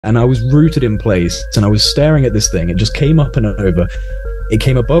And I was rooted in place, and I was staring at this thing. It just came up and over. It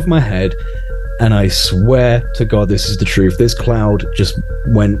came above my head, and I swear to God, this is the truth. This cloud just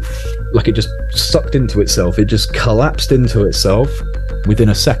went, like it just sucked into itself. It just collapsed into itself within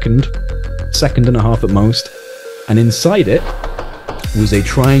a second and a half at most. And inside it was a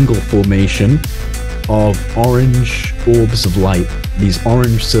triangle formation of orange orbs of light, these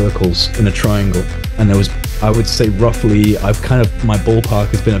orange circles in a triangle. And there was, I would say roughly, my ballpark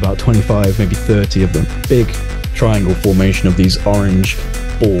has been about 25, maybe 30 of them. Big triangle formation of these orange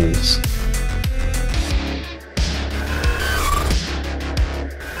balls.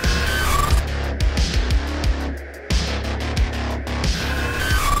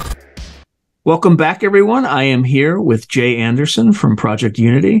 Welcome back, everyone. I am here with Jay Anderson from Project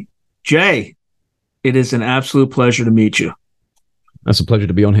Unity. Jay, it is an absolute pleasure to meet you. That's a pleasure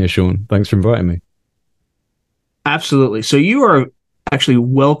to be on here, Sean. Thanks for inviting me. Absolutely. So you are actually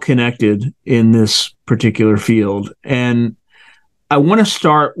well connected in this particular field. And I want to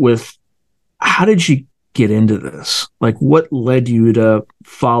start with, how did you get into this? Like, what led you to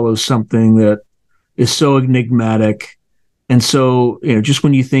follow something that is so enigmatic? And so, just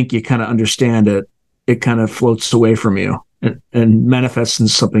when you think you kind of understand it, it kind of floats away from you and manifests in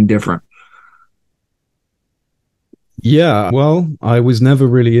something different. Yeah, well, I was never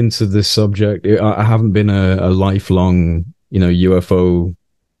really into this subject. I haven't been a lifelong, UFO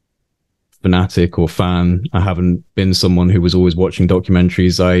fanatic or fan. I haven't been someone who was always watching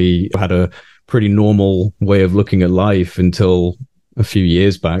documentaries. I had a pretty normal way of looking at life until a few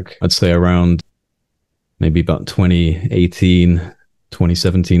years back. I'd say around maybe about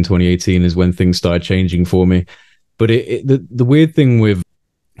 2017, 2018 is when things started changing for me. But the weird thing with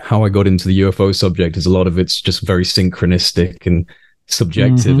how I got into the UFO subject is a lot of it's just very synchronistic and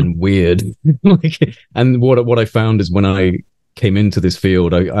subjective and weird. And what I found is when I came into this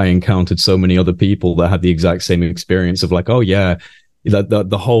field, I encountered so many other people that had the exact same experience of like, oh yeah,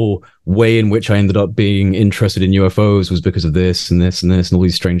 the whole way in which I ended up being interested in UFOs was because of this and this and this and all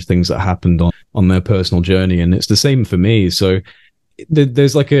these strange things that happened on their personal journey. And it's the same for me. So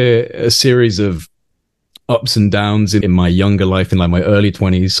there's like a series of ups and downs in my younger life, in like my early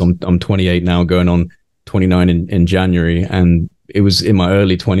 20s. I'm 28 now, going on 29 in January. And it was in my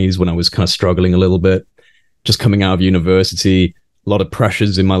early 20s when I was kind of struggling a little bit, just coming out of university, a lot of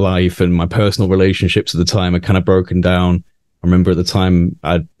pressures in my life, and my personal relationships at the time had kind of broken down. I remember at the time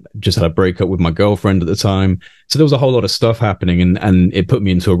I just had a breakup with my girlfriend at the time. So there was a whole lot of stuff happening, and it put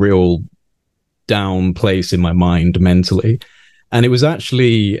me into a real down place in my mind mentally. And it was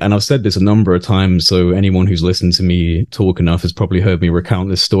actually, and I've said this a number of times, so anyone who's listened to me talk enough has probably heard me recount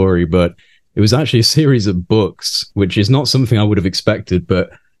this story, but it was actually a series of books, which is not something I would have expected, but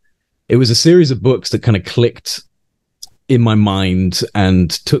it was a series of books that kind of clicked in my mind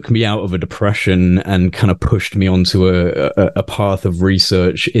and took me out of a depression and kind of pushed me onto a path of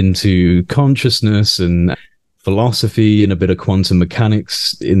research into consciousness and philosophy and a bit of quantum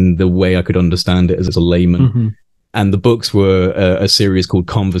mechanics in the way I could understand it as a layman. And the books were a series called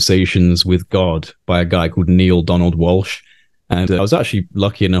Conversations with God by a guy called Neil Donald Walsh. And I was actually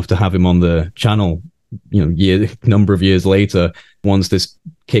lucky enough to have him on the channel, number of years later, once this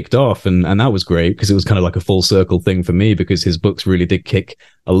kicked off. And that was great because it was kind of like a full circle thing for me, because his books really did kick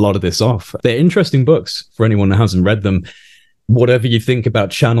a lot of this off. They're interesting books for anyone that hasn't read them. Whatever you think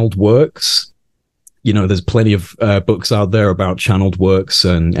about channeled works, there's plenty of books out there about channeled works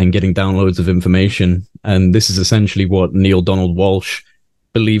and getting downloads of information. And this is essentially what Neil Donald Walsh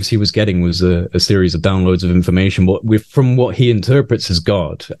believes he was getting, was a series of downloads of information from what he interprets as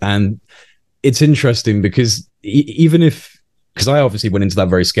God. And it's interesting because because I obviously went into that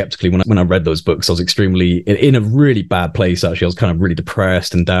very skeptically when I read those books. I was extremely in a really bad place, actually. I was kind of really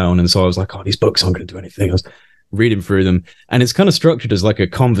depressed and down. And so I was like, oh, these books aren't going to do anything. I was reading through them, and it's kind of structured as like a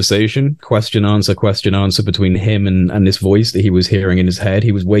conversation, question answer between him and this voice that he was hearing in his head.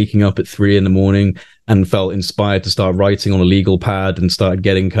 He was waking up at 3 a.m. and felt inspired to start writing on a legal pad and started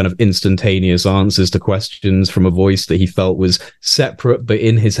getting kind of instantaneous answers to questions from a voice that he felt was separate but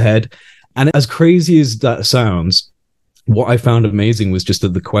in his head. And as crazy as that sounds, what I found amazing was just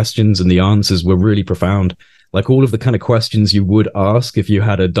that the questions and the answers were really profound. Like all of the kind of questions you would ask if you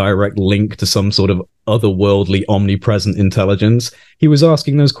had a direct link to some sort of otherworldly, omnipresent intelligence. He was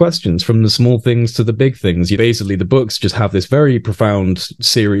asking those questions, from the small things to the big things. Basically, the books just have this very profound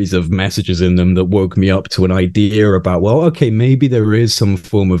series of messages in them that woke me up to an idea about, well, okay, maybe there is some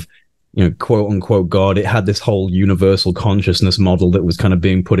form of, quote unquote God. It had this whole universal consciousness model that was kind of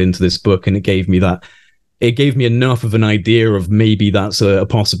being put into this book, and it gave me enough of an idea of maybe that's a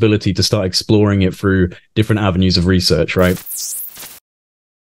possibility to start exploring it through different avenues of research, right?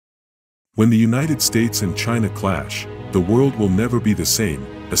 When the United States and China clash, the world will never be the same,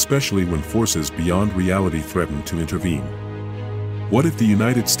 especially when forces beyond reality threaten to intervene. What if the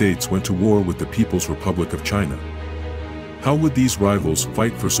United States went to war with the People's Republic of China? How would these rivals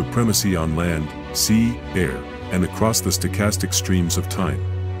fight for supremacy on land, sea, air, and across the stochastic streams of time?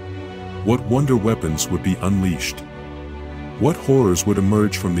 What wonder weapons would be unleashed? What horrors would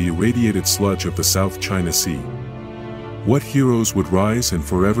emerge from the irradiated sludge of the South China Sea? What heroes would rise and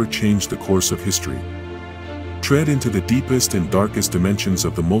forever change the course of history? Tread into the deepest and darkest dimensions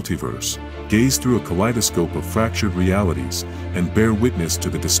of the multiverse, gaze through a kaleidoscope of fractured realities, and bear witness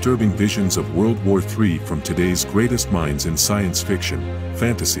to the disturbing visions of World War III from today's greatest minds in science fiction,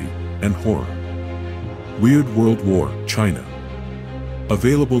 fantasy, and horror. Weird World War, China.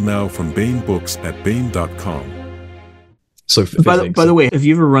 Available now from Bain Books at bain.com. So, by the way, have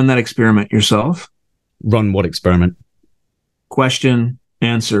you ever run that experiment yourself? Run what experiment? Question,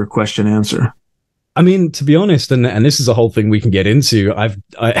 answer, question, answer. I mean, to be honest, and this is a whole thing we can get into, I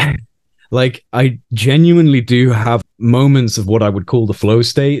genuinely do have moments of what I would call the flow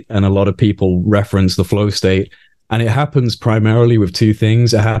state, and a lot of people reference the flow state, and it happens primarily with two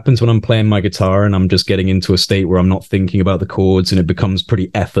things. It happens when I'm playing my guitar and I'm just getting into a state where I'm not thinking about the chords and it becomes pretty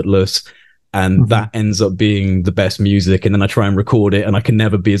effortless, and that ends up being the best music, and then I try and record it and I can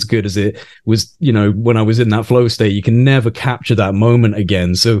never be as good as it was, when I was in that flow state. You can never capture that moment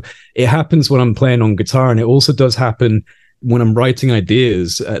again. So it happens when I'm playing on guitar, and it also does happen when I'm writing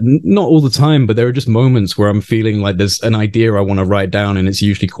ideas. Not all the time, but there are just moments where I'm feeling like there's an idea I want to write down, and it's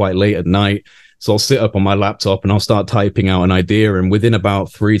usually quite late at night. So I'll sit up on my laptop and I'll start typing out an idea, and within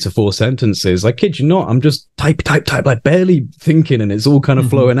about 3 to 4 sentences, I kid you not, I'm just type, like barely thinking, and it's all kind of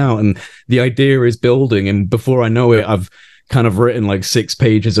flowing out, and the idea is building, and before I know it, I've kind of written like 6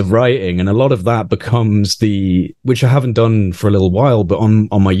 pages of writing, and a lot of that becomes which I haven't done for a little while, but on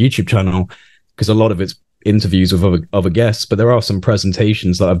my YouTube channel, because a lot of it's interviews with other guests, but there are some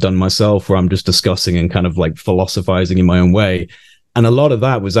presentations that I've done myself where I'm just discussing and kind of like philosophizing in my own way. And a lot of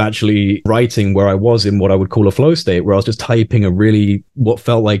that was actually writing where I was in what I would call a flow state, where I was just typing what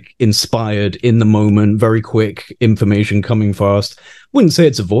felt like inspired, in the moment, very quick information coming fast. Wouldn't say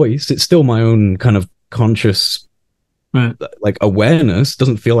it's a voice. It's still my own kind of conscious, like awareness.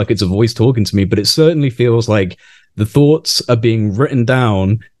 Doesn't feel like it's a voice talking to me, but it certainly feels like the thoughts are being written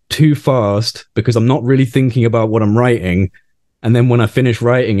down too fast because I'm not really thinking about what I'm writing. And then when I finish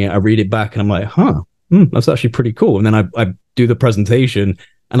writing it, I read it back and I'm like, that's actually pretty cool. And then I do the presentation,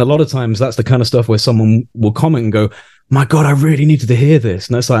 and a lot of times that's the kind of stuff where someone will comment and go, my God, I really needed to hear this.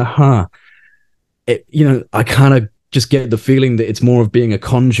 And it's like, I kind of just get the feeling that it's more of being a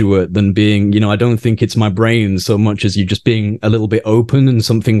conduit than being, I don't think it's my brain so much as you just being a little bit open and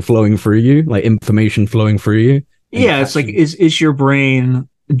something flowing through you, like information flowing through you. Yeah, it's like, is your brain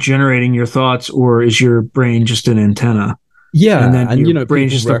generating your thoughts, or is your brain just an antenna? Yeah, and then your brain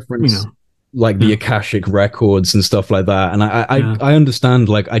people just reference like the Akashic records and stuff like that, and I understand.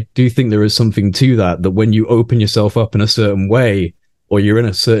 Like, I do think there is something to that when you open yourself up in a certain way, or you're in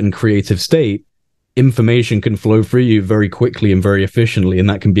a certain creative state, information can flow through you very quickly and very efficiently, and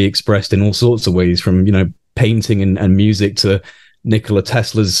that can be expressed in all sorts of ways, from painting and music to Nikola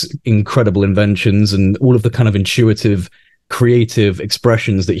Tesla's incredible inventions and all of the kind of intuitive, creative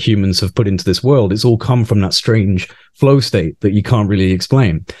expressions that humans have put into this world. It's all come from that strange flow state that you can't really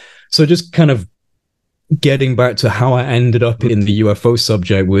explain. So just kind of getting back to how I ended up in the UFO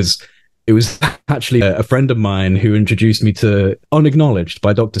subject it was actually a friend of mine who introduced me to Unacknowledged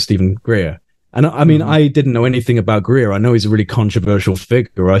by Dr. Stephen Greer. And I mean, I didn't know anything about Greer. I know he's a really controversial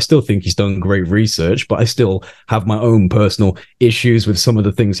figure. I still think he's done great research, but I still have my own personal issues with some of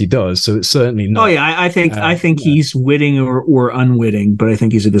the things he does. So it's certainly not. Oh yeah, I think he's witting or unwitting, but I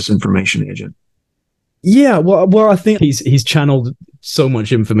think he's a disinformation agent. Yeah, well, I think he's channeled so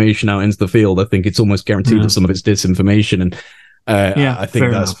much information out into the field. I think it's almost guaranteed that some of it's disinformation, and I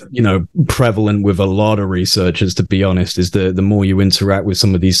think that's prevalent with a lot of researchers. To be honest, is the more you interact with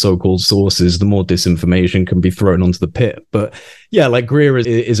some of these so-called sources, the more disinformation can be thrown onto the pit. But yeah, like Greer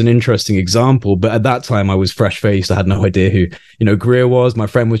is an interesting example. But at that time, I was fresh-faced. I had no idea who Greer was. My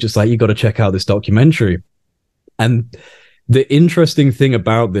friend was just like, "You got to check out this documentary," and the interesting thing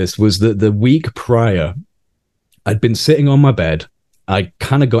about this was that the week prior, I'd been sitting on my bed. I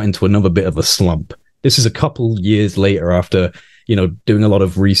kind of got into another bit of a slump. This is a couple years later after, doing a lot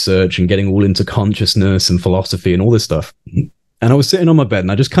of research and getting all into consciousness and philosophy and all this stuff. And I was sitting on my bed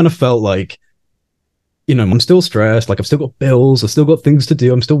and I just kind of felt like, I'm still stressed. Like, I've still got bills. I've still got things to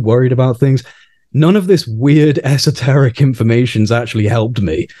do. I'm still worried about things. none of this weird esoteric information's actually helped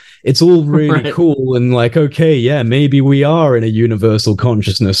me. It's all really cool and like, okay, yeah, maybe we are in a universal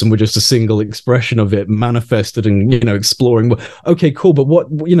consciousness and we're just a single expression of it manifested and, exploring. Okay, cool. But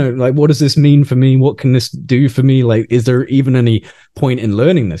what, like, what does this mean for me? What can this do for me? Like, is there even any point in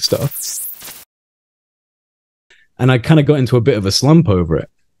learning this stuff? And I kind of got into a bit of a slump over it.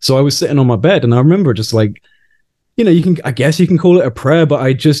 So I was sitting on my bed and I remember just like, I guess you can call it a prayer, but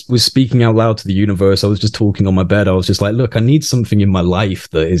I just was speaking out loud to the universe. I was just talking on my bed. I was just like, look, I need something in my life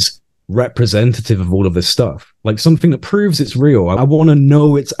that is representative of all of this stuff, like something that proves it's real. I want to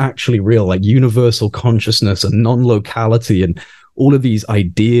know it's actually real, like universal consciousness and non-locality and all of these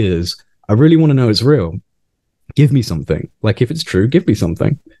ideas. I really want to know it's real. Give me something. Like, if it's true, give me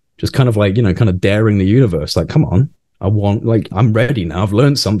something. Just kind of like, kind of daring the universe. Like, come on, I'm ready now. I've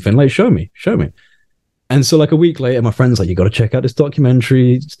learned something. Like, show me. And so like a week later, my friend's like, you got to check out this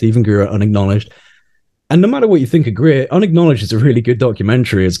documentary, Stephen Greer, Unacknowledged. And no matter what you think of Greer, Unacknowledged is a really good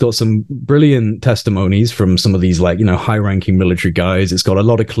documentary. It's got some brilliant testimonies from some of these like, high-ranking military guys. It's got a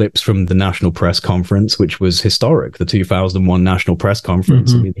lot of clips from the National Press Conference, which was historic, the 2001 National Press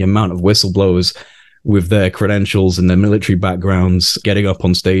Conference. I mean, the amount of whistleblowers with their credentials and their military backgrounds getting up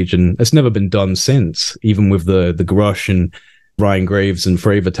on stage, and it's never been done since, even with the Grush and Ryan Graves and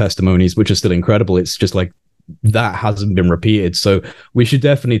Fravor testimonies, which are still incredible. It's just like that hasn't been repeated. So we should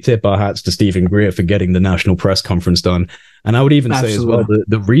definitely tip our hats to Stephen Greer for getting the National Press Conference done. And I would even say as well,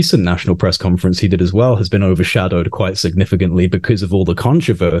 the recent National Press Conference he did as well has been overshadowed quite significantly because of all the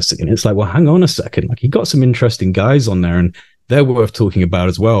controversy. And it's like, well, hang on a second. Like, he got some interesting guys on there and they're worth talking about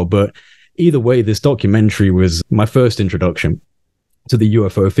as well. But either way, this documentary was my first introduction to the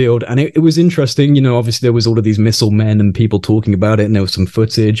UFO field. And it was interesting. Obviously there was all of these missile men and people talking about it, and there was some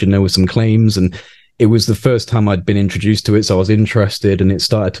footage and there was some claims, and it was the first time I'd been introduced to it. So I was interested and it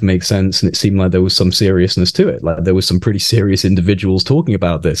started to make sense. And it seemed like there was some seriousness to it. Like, there was some pretty serious individuals talking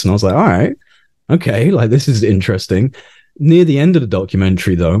about this. And I was like, all right, okay, like, this is interesting. Near the end of the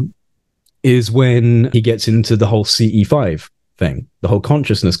documentary though, is when he gets into the whole CE5 thing, the whole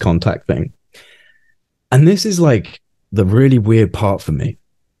consciousness contact thing. And this is like the really weird part for me,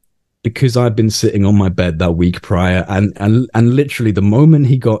 because I'd been sitting on my bed that week prior, and literally the moment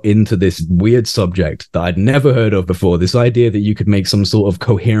he got into this weird subject that I'd never heard of before, this idea that you could make some sort of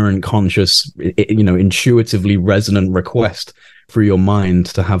coherent, conscious, intuitively resonant request through your mind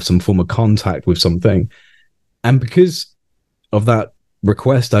to have some form of contact with something. And because of that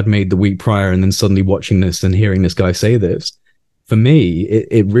request I'd made the week prior, and then suddenly watching this and hearing this guy say this, for me,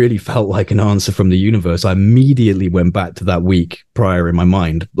 it really felt like an answer from the universe. I immediately went back to that week prior in my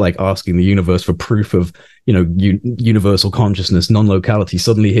mind, like asking the universe for proof of, universal consciousness, non-locality.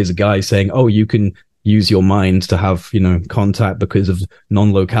 Suddenly here's a guy saying, oh, you can use your mind to have, contact because of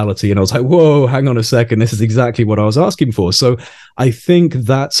non-locality. And I was like, whoa, hang on a second. This is exactly what I was asking for. So I think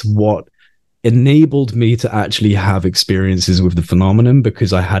that's what enabled me to actually have experiences with the phenomenon,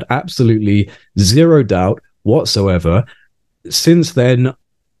 because I had absolutely zero doubt whatsoever. Since then,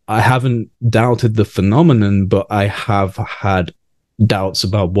 I haven't doubted the phenomenon, but I have had doubts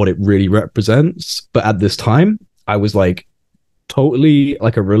about what it really represents. But at this time, I was like totally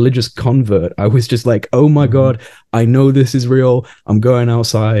like a religious convert. I was just like, oh my God, I know this is real. I'm going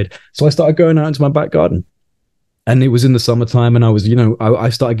outside. So I started going out into my back garden. And it was in the summertime, and I was, I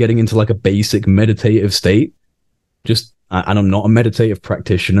started getting into like a basic meditative state. And I'm not a meditative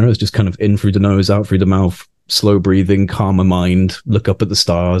practitioner. It's just kind of in through the nose, out through the mouth. Slow breathing, calm my mind, look up at the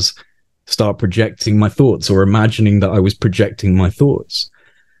stars, start projecting my thoughts, or imagining that I was projecting my thoughts,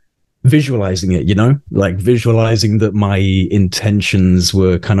 visualizing it, like visualizing that my intentions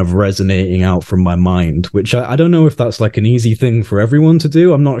were kind of resonating out from my mind, which I don't know if that's like an easy thing for everyone to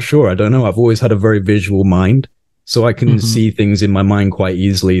do. I'm not sure. I don't know. I've always had a very visual mind, so I can see things in my mind quite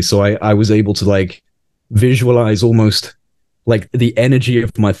easily. So I was able to like visualize almost like the energy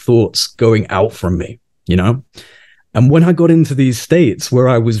of my thoughts going out from me. And when I got into these states where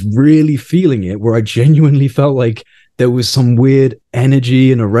I was really feeling it, where I genuinely felt like there was some weird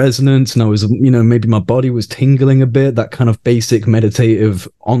energy and a resonance, and I was, maybe my body was tingling a bit, that kind of basic meditative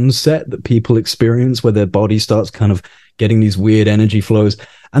onset that people experience where their body starts kind of getting these weird energy flows,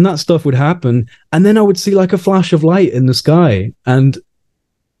 and that stuff would happen. And then I would see like a flash of light in the sky, and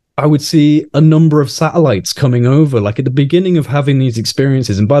I would see a number of satellites coming over, like at the beginning of having these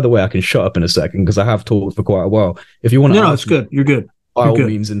experiences. And by the way, I can shut up in a second because I have talked for quite a while. If you want to, no, it's good. You're good. By all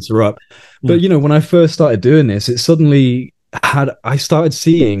means, interrupt. But when I first started doing this, it suddenly I started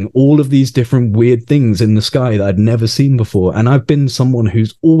seeing all of these different weird things in the sky that I'd never seen before. And I've been someone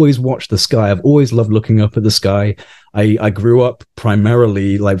who's always watched the sky. I've always loved looking up at the sky. I grew up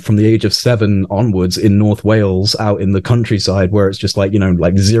primarily, like from the age of 7 onwards, in North Wales, out in the countryside, where it's just like,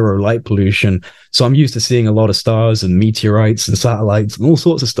 like zero light pollution. So I'm used to seeing a lot of stars and meteorites and satellites and all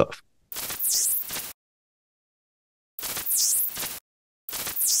sorts of stuff.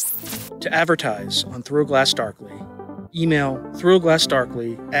 To advertise on Through a Glass Darkly, email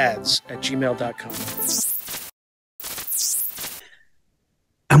throughaglassdarkly@gmail.com.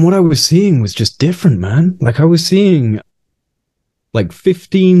 And what I was seeing was just different, man. Like I was seeing like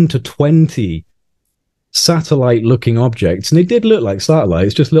 15 to 20 satellite-looking objects, and they did look like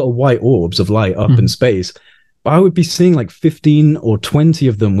satellites, just little white orbs of light up in space. But I would be seeing like 15 or 20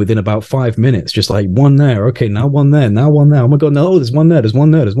 of them within about 5 minutes, just like one there, okay, now one there, now one there. Oh my God, no, there's one there, there's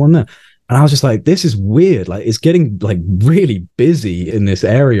one there, there's one there. And I was just like, this is weird. Like, it's getting like really busy in this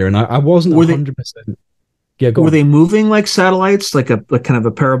area. And I wasn't 100%. Yeah, go on. Were they moving like satellites, like kind of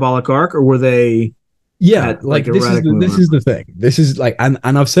a parabolic arc, or were they? Yeah, like this is the thing. This is like, and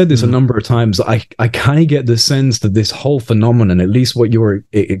I've said this a number of times. I kind of get the sense that this whole phenomenon, at least what you're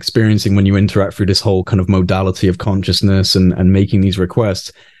experiencing when you interact through this whole kind of modality of consciousness and making these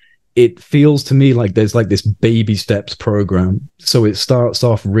requests, it feels to me like there's like this baby steps program. So it starts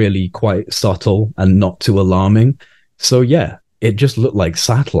off really quite subtle and not too alarming. So yeah, it just looked like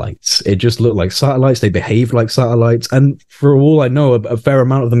satellites. It just looked like satellites. They behaved like satellites. And for all I know, a fair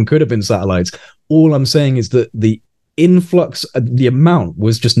amount of them could have been satellites. All I'm saying is that the influx, the amount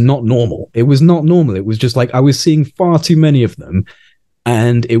was just not normal. It was not normal. It was just like I was seeing far too many of them.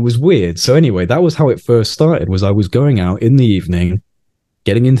 And it was weird. So anyway, that was how it first started, was I was going out in the evening,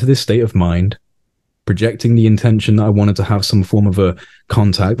 getting into this state of mind, projecting the intention that I wanted to have some form of a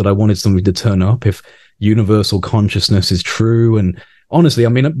contact, that I wanted somebody to turn up if universal consciousness is true. And honestly, I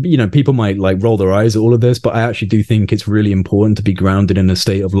mean, people might like roll their eyes at all of this, but I actually do think it's really important to be grounded in a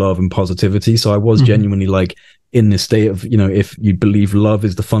state of love and positivity. So I was genuinely like in this state of, if you believe love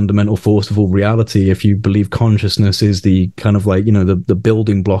is the fundamental force of all reality, if you believe consciousness is the kind of like, the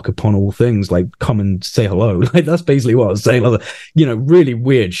building block upon all things, like come and say hello. Like that's basically what I was saying. Really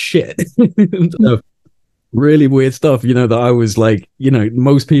weird shit. Really weird stuff, that I was like,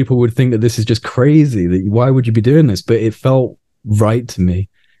 most people would think that this is just crazy. That why would you be doing this? But it felt right to me.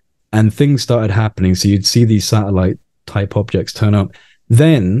 And things started happening. So you'd see these satellite type objects turn up.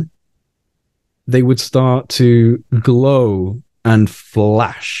 Then they would start to glow and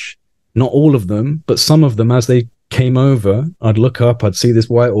flash. Not all of them, but some of them. As they came over, I'd look up, I'd see this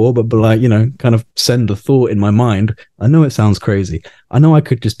white orb, but like, kind of send a thought in my mind. I know it sounds crazy. I know I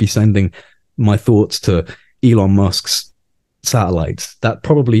could just be sending my thoughts to Elon Musk's satellites. That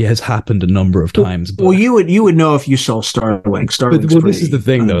probably has happened a number of times. But, well, you would know if you saw Starlink. Well, this is the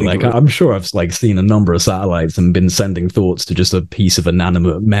thing, though. Like, I'm sure I've like seen a number of satellites and been sending thoughts to just a piece of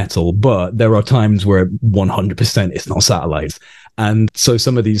inanimate metal. But there are times where 100% it's not satellites. And so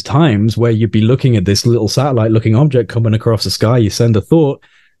some of these times where you'd be looking at this little satellite-looking object coming across the sky, you send a thought,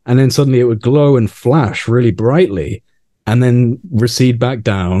 and then suddenly it would glow and flash really brightly, and then recede back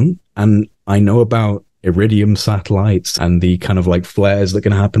down. And I know about iridium satellites and the kind of like flares that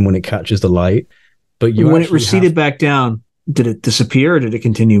can happen when it catches the light. But when it receded back down, did it disappear or did it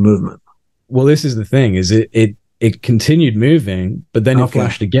continue movement? Well, this is the thing: is it continued moving, but then it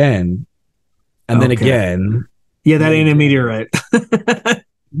flashed again, and then again. Yeah, that ain't a meteorite.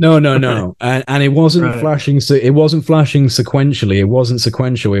 No. And it wasn't flashing. So it wasn't flashing sequentially. It wasn't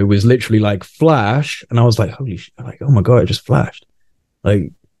sequential. It was literally like flash. And I was like, holy shit, like, oh my God, it just flashed.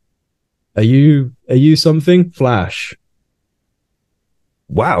 Like, are you something? Flash.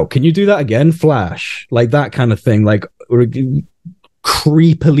 Wow. Can you do that again? Flash. Like that kind of thing, like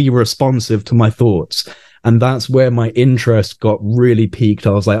creepily responsive to my thoughts. And that's where my interest got really peaked.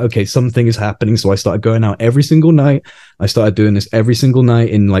 I was like, okay, something is happening. So I started going out every single night. I started doing this every single night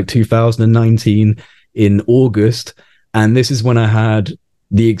in like 2019 in August. And this is when I had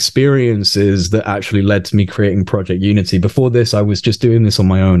the experiences that actually led to me creating Project Unity. Before this, I was just doing this on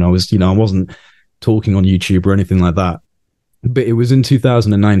my own. I wasn't talking on YouTube or anything like that. But it was in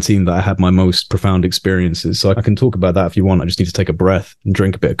 2019 that I had my most profound experiences. So I can talk about that if you want. I just need to take a breath and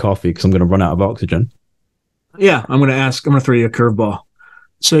drink a bit of coffee because I'm going to run out of oxygen. Yeah, I'm going to throw you a curveball.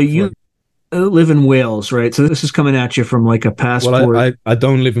 So you live in Wales, right? So this is coming at you from like a passport. Well, I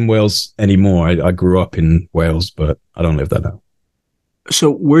don't live in Wales anymore. I grew up in Wales, but I don't live there now.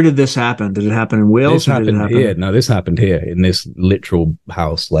 So where did this happen? Did it happen in Wales? This happened here. No, this happened here in this literal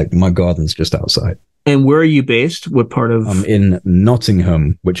house. Like my garden's just outside. And where are you based? What part of? I'm in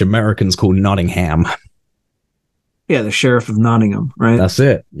Nottingham, which Americans call Nottingham. Yeah, the Sheriff of Nottingham, right? That's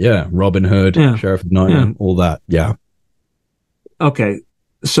it. Yeah, Robin Hood, Yeah. Sheriff of Nottingham, all that. Yeah. Okay,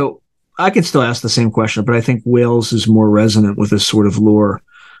 so I could still ask the same question, but I think Wales is more resonant with this sort of lore.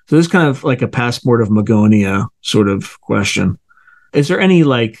 So this is kind of like a passport of Magonia sort of question. Is there any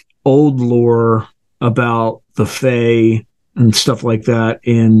like old lore about the Fae and stuff like that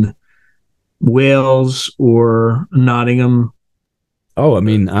in Wales or Nottingham? Oh, I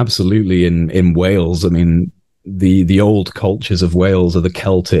mean, absolutely. In Wales, I mean, the old cultures of Wales are the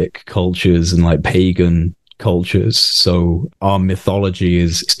Celtic cultures and like pagan cultures. So our mythology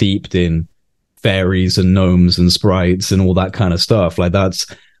is steeped in fairies and gnomes and sprites and all that kind of stuff. Like that's,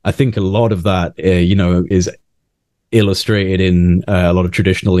 I think a lot of that, is illustrated in a lot of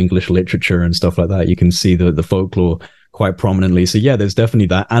traditional English literature and stuff like that. You can see the folklore quite prominently. So yeah, there's definitely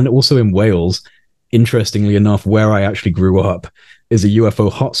that. And also in Wales, interestingly enough, where I actually grew up is a UFO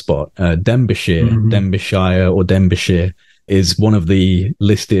hotspot. Denbighshire or Denbighshire is one of the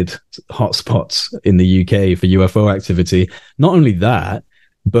listed hotspots in the UK for UFO activity. Not only that,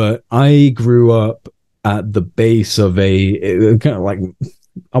 but I grew up at the base of a kind of like,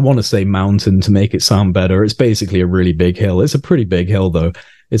 I want to say mountain to make it sound better. It's basically a really big hill. It's a pretty big hill though.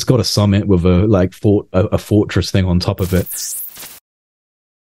 It's got a summit with a fortress thing on top of it. It's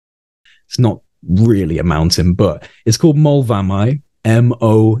not really a mountain, but it's called Moelfamau,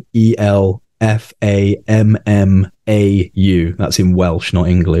 Moelfammau. That's in Welsh, not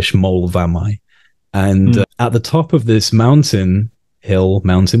English. Moelfamau. And at the top of this mountain,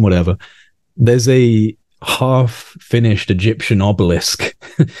 whatever, there's a half-finished Egyptian obelisk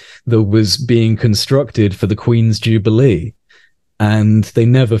that was being constructed for the Queen's Jubilee. And they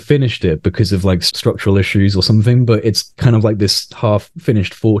never finished it because of like structural issues or something. But it's kind of like this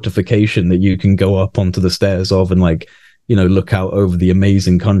half-finished fortification that you can go up onto the stairs of and like, look out over the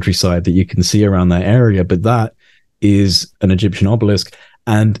amazing countryside that you can see around that area. But that is an Egyptian obelisk.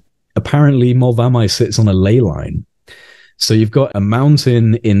 And apparently Moelfamau sits on a ley line. So you've got a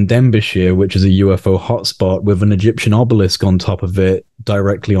mountain in Denbighshire, which is a UFO hotspot with an Egyptian obelisk on top of it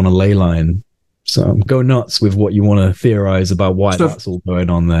directly on a ley line. So go nuts with what you want to theorize about why that's all going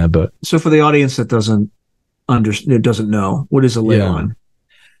on there. But so for the audience that doesn't know, what is a ley line?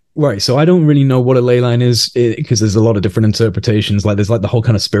 Right. So I don't really know what a ley line is because there's a lot of different interpretations. Like there's like the whole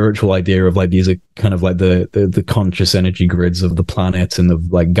kind of spiritual idea of like these are kind of like the conscious energy grids of the planet and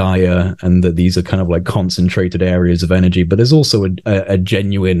of like Gaia, and that these are kind of like concentrated areas of energy. But there's also a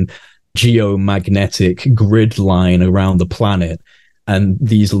genuine geomagnetic grid line around the planet. And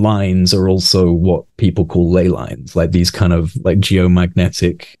these lines are also what people call ley lines, like these kind of like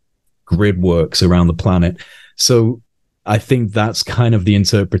geomagnetic grid works around the planet. So I think that's kind of the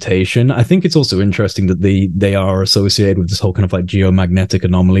interpretation. I think it's also interesting that they are associated with this whole kind of like geomagnetic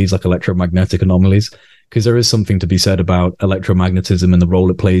anomalies, like electromagnetic anomalies, because there is something to be said about electromagnetism and the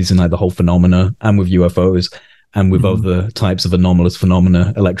role it plays in like the whole phenomena, and with UFOs and with other types of anomalous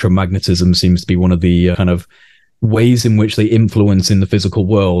phenomena. Electromagnetism seems to be one of the kind of ways in which they influence in the physical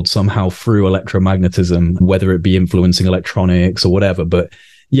world somehow through electromagnetism, whether it be influencing electronics or whatever. But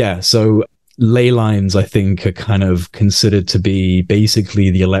yeah, so ley lines, I think, are kind of considered to be basically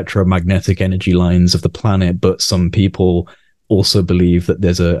the electromagnetic energy lines of the planet. But some people also believe that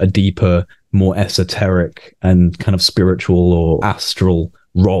there's a deeper, more esoteric and kind of spiritual or astral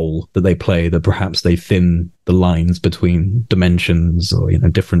role that they play, that perhaps they thin the lines between dimensions or,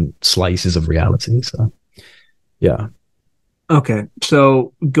 different slices of reality. So, yeah. Okay.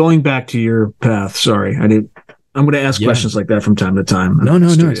 So going back to your path, sorry, I'm going to ask questions like that from time to time. No,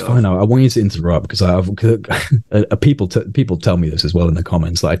 it's fine. I want you to interrupt because people tell me this as well in the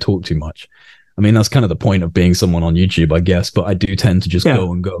comments that I talk too much. I mean, that's kind of the point of being someone on YouTube, I guess, but I do tend to just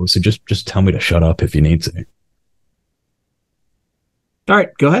go and go. So just tell me to shut up if you need to. All right,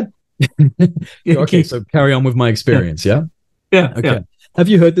 go ahead. Okay, so carry on with my experience, yeah? Yeah. Okay. Yeah. Have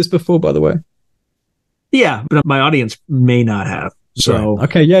you heard this before, by the way? Yeah, but my audience may not have. So right.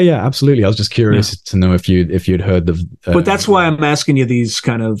 Okay, yeah, absolutely. I was just curious to know if you'd heard the. But that's why I'm asking you these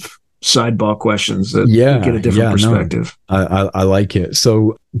kind of sidebar questions that get a different perspective. No, I like it.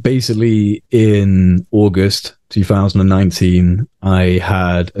 So basically, in August 2019, I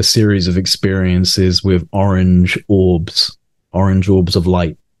had a series of experiences with orange orbs of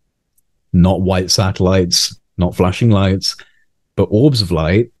light, not white satellites, not flashing lights, but orbs of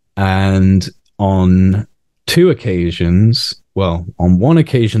light. And on two occasions, well, on one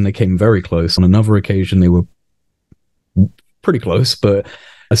occasion they came very close. On another occasion they were pretty close, but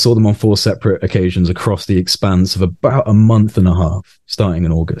I saw them on 4 separate occasions across the expanse of about a month and a half, starting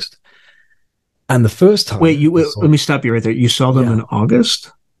in August. And the first time... Wait, let me stop you right there. You saw them in August?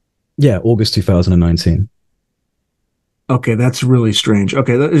 Yeah, August 2019. Okay, that's really strange.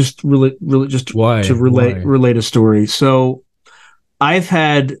 Okay, that is really, really just Why? to Why? relate a story. So I've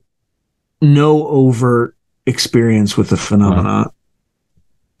had no overt experience with the phenomena,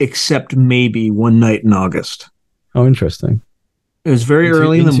 except maybe one night in August. Oh, interesting. It was very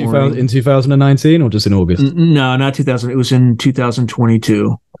early in the morning. In 2019 or just in August? No, not 2000. It was in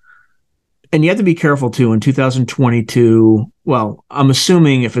 2022. And you have to be careful too. In 2022, well, I'm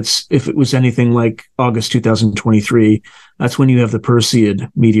assuming if it was anything like August 2023, that's when you have the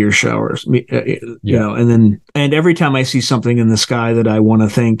Perseid meteor showers. You know, and every time I see something in the sky that I want to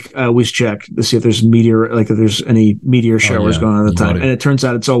think, I always check to see if there's if there's any meteor showers going on at the time. And it turns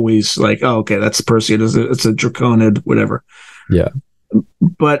out it's always like, oh, okay, that's Perseid. It's a draconid, whatever. Yeah.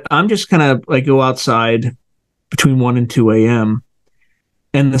 But I'm just kind of like go outside between 1 and 2 a.m.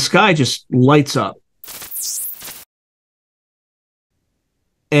 and the sky just lights up.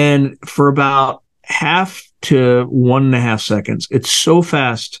 And for about half to 1.5 seconds, it's so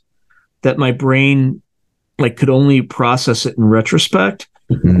fast that my brain could only process it in retrospect.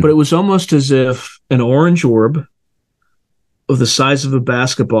 Mm-hmm. But it was almost as if an orange orb of the size of a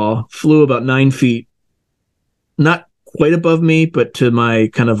basketball flew about 9 feet, not quite above me, but to my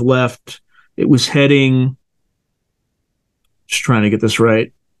kind of left. It was heading, just trying to get this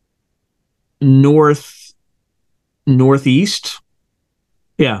right, northeast.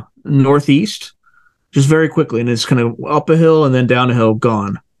 Yeah, northeast, just very quickly. And it's kind of up a hill and then down a hill,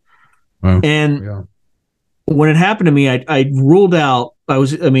 gone. Wow. And when it happened to me, I ruled out,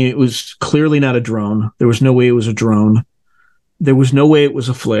 it was clearly not a drone. There was no way it was a drone. There was no way it was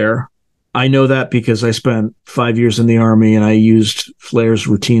a flare. I know that because I spent 5 years in the Army and I used flares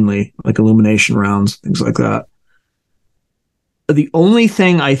routinely, like illumination rounds, things like that. The only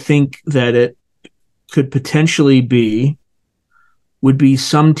thing I think that it could potentially be would be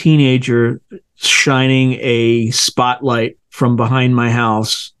some teenager shining a spotlight from behind my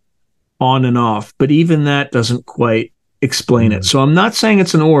house on and off. But even that doesn't quite explain it. So I'm not saying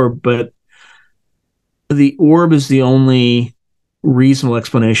it's an orb, but the orb is the only reasonable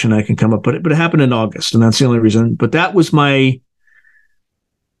explanation I can come up with. But it happened in August, and that's the only reason. But that was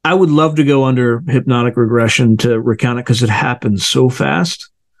I would love to go under hypnotic regression to recount it because it happened so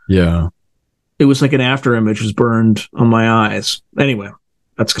fast. Yeah. It was like an after image was burned on my eyes. Anyway,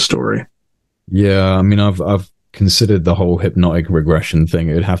 that's the story. Yeah, I mean, I've considered the whole hypnotic regression thing.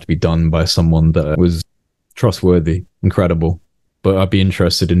 It would have to be done by someone that was trustworthy, incredible. But I'd be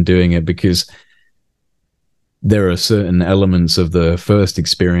interested in doing it because there are certain elements of the first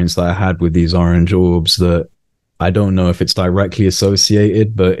experience that I had with these orange orbs that I don't know if it's directly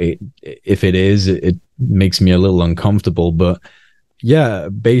associated, but if it is, it makes me a little uncomfortable. But yeah,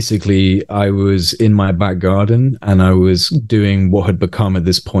 basically, I was in my back garden and I was doing what had become at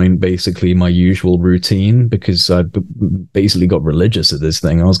this point basically my usual routine because I basically got religious at this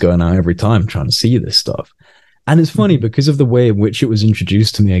thing. I was going out every time trying to see this stuff. And it's funny because of the way in which it was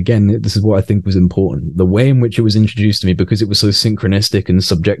introduced to me. Again, this is what I think was important. The way in which it was introduced to me, because it was so synchronistic and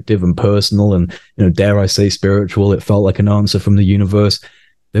subjective and personal and, dare I say spiritual, it felt like an answer from the universe.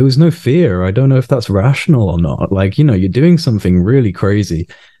 There was no fear. I don't know if that's rational or not. You're doing something really crazy.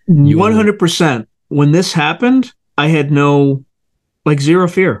 100%. When this happened, I had zero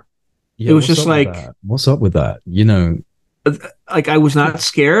fear. Yeah, it was just what's up with that? I was not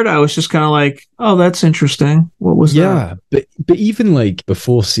scared. I was just kind of like, oh, that's interesting. What was that? Yeah, but even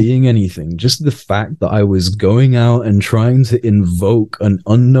before seeing anything, just the fact that I was going out and trying to invoke an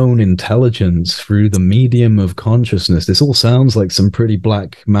unknown intelligence through the medium of consciousness. This all sounds like some pretty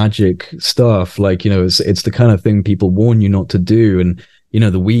black magic stuff. It's the kind of thing people warn you not to do, and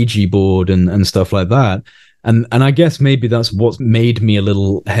the Ouija board and stuff like that. And I guess maybe that's what made me a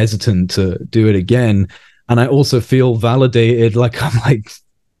little hesitant to do it again. And I also feel validated,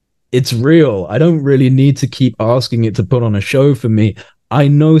 it's real. I don't really need to keep asking it to put on a show for me. I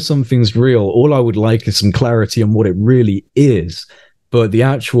know something's real. All I would like is some clarity on what it really is. But the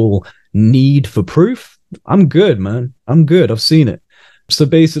actual need for proof, I'm good, man. I'm good. I've seen it. So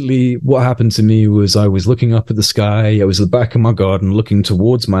basically what happened to me was I was looking up at the sky. I was at the back of my garden looking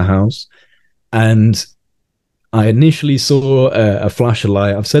towards my house. And I initially saw a flash of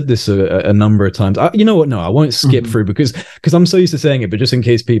light. I've said this a number of times. You know what? No, I won't skip through because I'm so used to saying it. But just in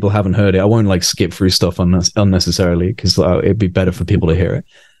case people haven't heard it, I won't skip through stuff unnecessarily because it'd be better for people to hear it.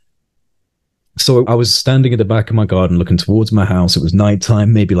 So I was standing at the back of my garden looking towards my house. It was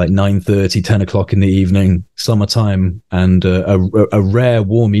nighttime, maybe 9:30, 10 o'clock in the evening, summertime, and a rare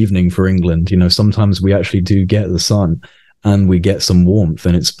warm evening for England. Sometimes we actually do get the sun. and we get some warmth,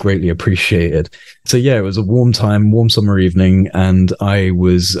 and it's greatly appreciated. So yeah, it was a warm summer evening, and I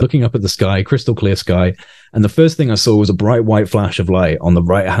was looking up at the sky, crystal clear sky, and the first thing I saw was a bright white flash of light on the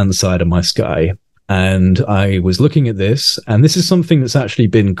right-hand side of my sky. And I was looking at this, and this is something that's actually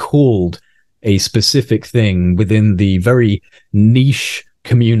been called a specific thing within the very niche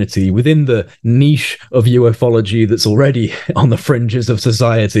community, within the niche of ufology that's already on the fringes of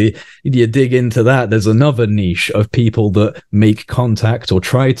society. You dig into that, there's another niche of people that make contact or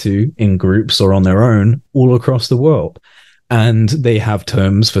try to in groups or on their own all across the world. And they have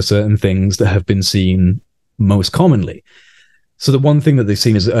terms for certain things that have been seen most commonly. So the one thing that they've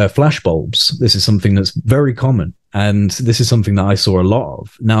seen is flash bulbs. This is something that's very common. And this is something that I saw a lot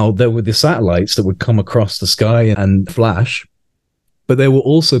of. Now, there were the satellites that would come across the sky and flash. But there were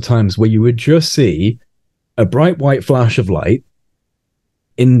also times where you would just see a bright white flash of light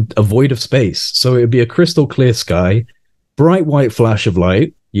in a void of space. So it would be a crystal clear sky, bright white flash of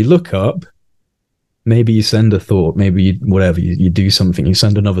light. You look up, maybe you send a thought, maybe you do something, you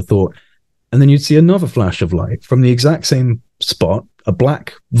send another thought, and then you'd see another flash of light from the exact same spot, a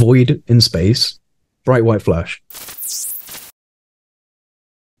black void in space, bright white flash.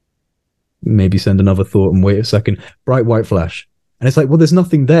 Maybe send another thought and wait a second, bright white flash. And it's like, well, there's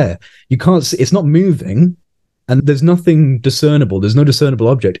nothing there. You can't see, it's not moving, and there's nothing discernible. There's no discernible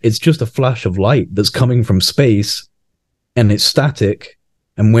object. It's just a flash of light that's coming from space, and it's static.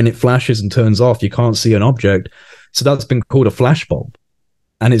 And when it flashes and turns off, you can't see an object. So that's been called a flash bulb.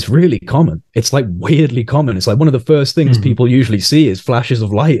 And it's really common. It's like weirdly common. It's like one of the first things people usually see is flashes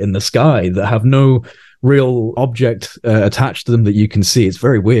of light in the sky that have no real object attached to them that you can see. It's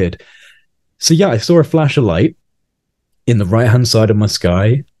very weird. So yeah, I saw a flash of light in the right-hand side of my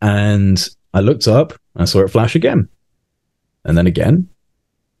sky, and I looked up, I saw it flash again, and then again,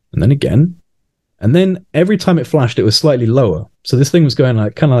 and then again, and then every time it flashed, it was slightly lower. So this thing was going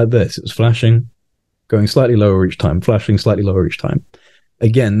like kind of like this. It was flashing, going slightly lower each time, flashing slightly lower each time.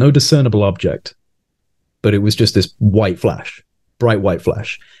 Again, no discernible object, but it was just this white flash, bright white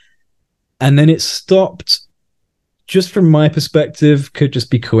flash. And then it stopped. Just from my perspective, could just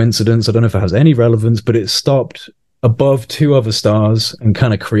be coincidence. I don't know if it has any relevance, but it stopped above two other stars and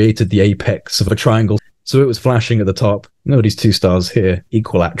kind of created the apex of a triangle. So it was flashing at the top. No, these two stars here,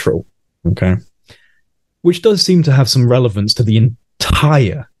 equilateral. Okay. Which does seem to have some relevance to the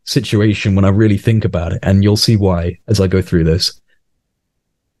entire situation when I really think about it. And you'll see why as I go through this.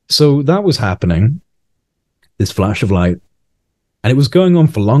 So that was happening, this flash of light. And it was going on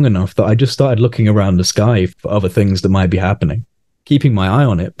for long enough that I just started looking around the sky for other things that might be happening, keeping my eye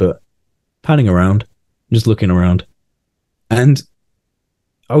on it, but panning around, just looking around. And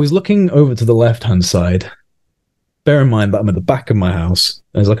I was looking over to the left-hand side. Bear in mind that I'm at the back of my house.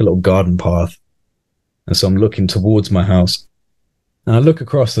 There's like a little garden path. And so I'm looking towards my house. And I look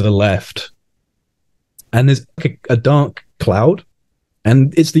across to the left. And there's like a dark cloud.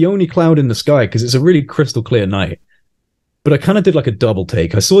 And it's the only cloud in the sky because it's a really crystal clear night. But I kind of did like a double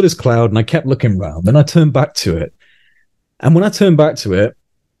take. I saw this cloud and I kept looking around. Then I turned back to it. And when I turned back to it,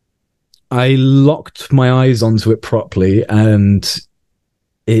 I locked my eyes onto it properly, and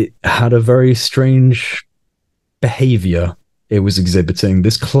it had a very strange behavior it was exhibiting.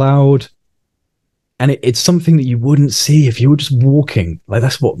 This cloud, and it's something that you wouldn't see if you were just walking. Like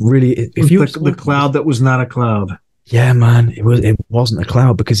that's what really, if you the cloud that was not a cloud. Yeah, man, it wasn't a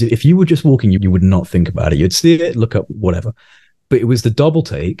cloud, because if you were just walking, you would not think about it. You'd see it, look up, whatever. But it was the double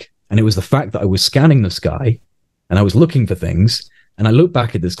take, and it was the fact that I was scanning the sky, and I was looking for things, and I looked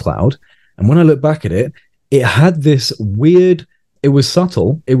back at this cloud. And when I look back at it, it had this weird, it was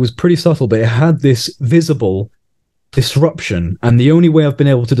subtle, it was pretty subtle, but it had this visible disruption. And the only way I've been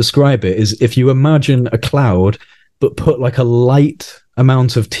able to describe it is if you imagine a cloud, but put like a light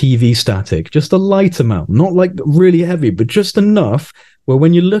amount of TV static, just a light amount, not like really heavy, but just enough where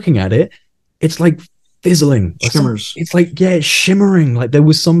when you're looking at it, it's like fizzling. Shimmers. It's like, yeah, it's shimmering. Like there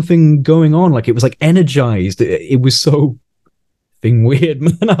was something going on. Like it was like energized. It was so weird,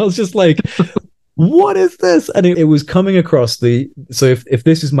 man. I was just like, what is this? And it was coming across so if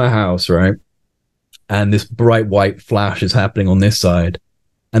this is my house, right, and this bright white flash is happening on this side,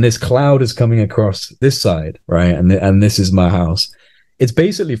 and this cloud is coming across this side, right, and this is my house, it's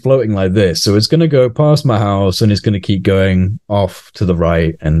basically floating like this. So it's going to go past my house and it's going to keep going off to the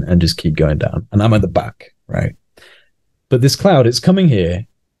right and just keep going down, and I'm at the back, right? But this cloud, it's coming here,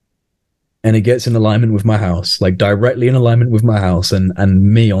 and it gets in alignment with my house, like directly in alignment with my house and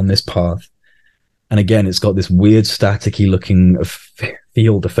me on this path. And again, it's got this weird staticky looking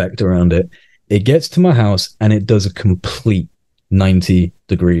field effect around it. It gets to my house and it does a complete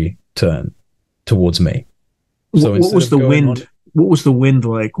 90-degree turn towards me. So what was the wind? What was the wind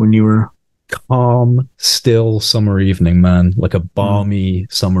like when you were? Calm, still summer evening, man. Like a balmy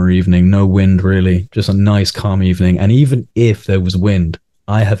summer evening. No wind, really. Just a nice, calm evening. And even if there was wind,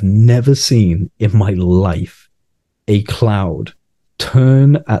 I have never seen in my life a cloud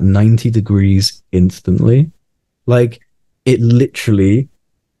turn at 90 degrees instantly. Like, it literally...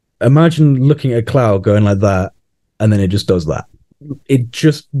 Imagine looking at a cloud going like that, and then it just does that. It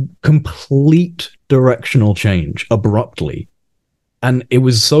just complete directional change abruptly. And it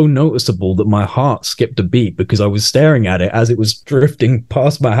was so noticeable that my heart skipped a beat because I was staring at it as it was drifting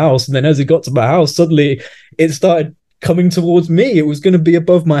past my house. And then as it got to my house, suddenly it started coming towards me. It was going to be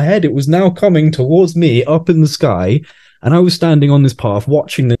above my head. It was now coming towards me up in the sky. And I was standing on this path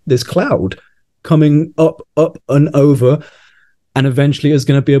watching this cloud coming up and over. And eventually it was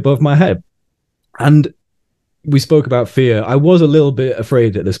going to be above my head. And we spoke about fear. I was a little bit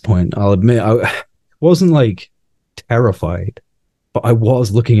afraid at this point. I'll admit, I wasn't like terrified. But I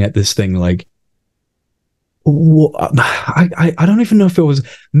was looking at this thing like, I don't even know if it was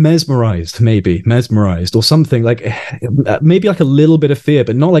mesmerized or something, like maybe like a little bit of fear,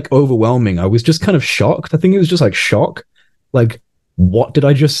 but not like overwhelming. I was just kind of shocked. I think it was just like shock. Like, what did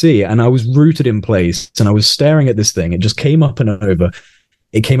I just see? And I was rooted in place and I was staring at this thing. It just came up and over.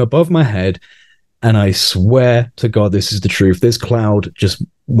 It came above my head. And I swear to God, this is the truth. This cloud just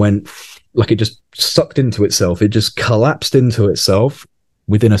went... like it just sucked into itself. It just collapsed into itself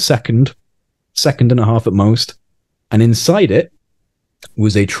within a second and a half at most. And inside it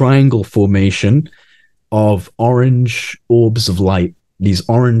was a triangle formation of orange orbs of light, these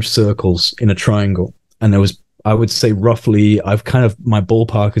orange circles in a triangle. And there was, I would say roughly, my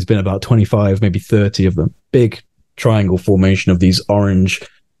ballpark has been about 25, maybe 30 of them. Big triangle formation of these orange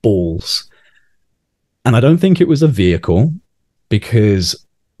balls. And I don't think it was a vehicle because...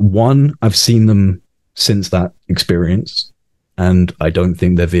 one, I've seen them since that experience, and I don't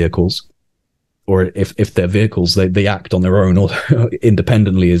think they're vehicles. Or if they're vehicles, they act on their own or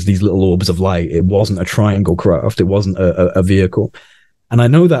independently as these little orbs of light. It wasn't a triangle craft. It wasn't a vehicle. And I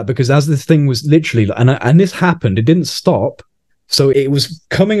know that because as this thing was literally... And this happened, it didn't stop. So it was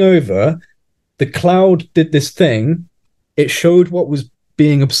coming over. The cloud did this thing. It showed what was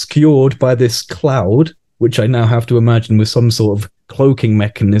being obscured by this cloud, which I now have to imagine was some sort of cloaking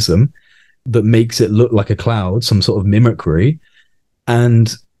mechanism that makes it look like a cloud, some sort of mimicry.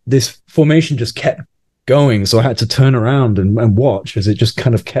 And this formation just kept going. So I had to turn around and watch as it just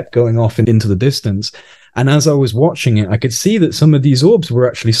kind of kept going off into the distance. And as I was watching it, I could see that some of these orbs were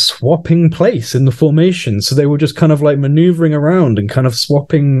actually swapping place in the formation. So they were just kind of like maneuvering around and kind of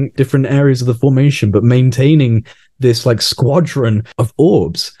swapping different areas of the formation, but maintaining this like squadron of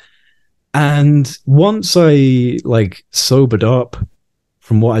orbs. And once I like sobered up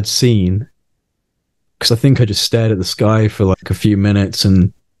from what I'd seen, because I think I just stared at the sky for like a few minutes,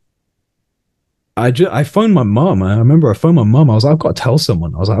 and I phoned my mum. I remember I phoned my mum. I was like, I've got to tell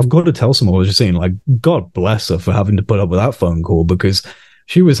someone. I was like, I've got to tell someone what I was just seeing. Like, God bless her for having to put up with that phone call because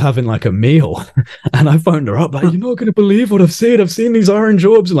she was having like a meal. And I phoned her up like, you're not going to believe what I've seen. I've seen these orange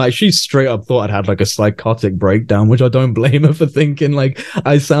orbs. And like, she straight up thought I'd had like a psychotic breakdown, which I don't blame her for thinking. Like,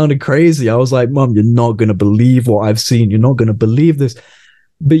 I sounded crazy. I was like, Mum, you're not going to believe what I've seen. You're not going to believe this.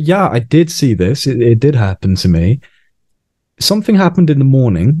 But yeah, I did see this. It did happen to me. Something happened in the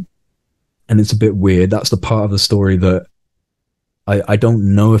morning, and it's a bit weird. That's the part of the story that I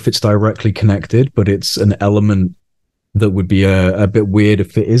don't know if it's directly connected, but it's an element that would be a bit weird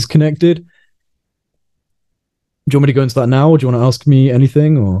if it is connected. Do you want me to go into that now, or do you want to ask me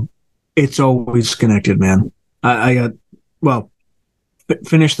anything? Or it's always connected, man.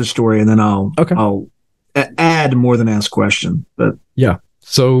 Finish the story and then I'll add more than ask question. But yeah,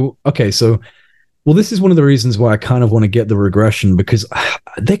 well, this is one of the reasons why I kind of want to get the regression, because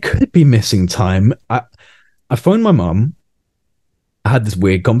there could be missing time. I phoned my mum. I had this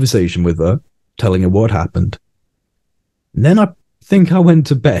weird conversation with her, telling her what happened. And then I think I went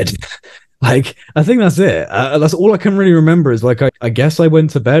to bed. Like, I think that's it. That's all I can really remember is, like, I guess I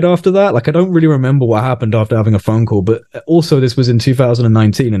went to bed after that. Like, I don't really remember what happened after having a phone call. But also, this was in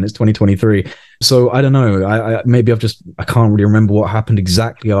 2019 and it's 2023. So I don't know. Maybe I can't really remember what happened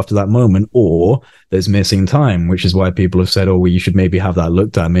exactly after that moment. Or there's missing time, which is why people have said, oh, well, you should maybe have that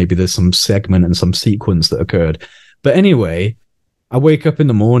looked at. Maybe there's some segment and some sequence that occurred. But anyway, I wake up in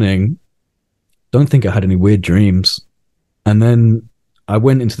the morning. Don't think I had any weird dreams. And then I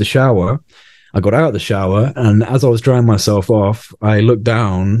went into the shower. I got out of the shower, and as I was drying myself off, I looked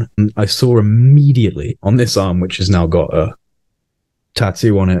down and I saw immediately on this arm, which has now got a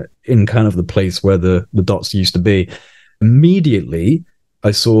tattoo on it in kind of the place where the dots used to be. Immediately,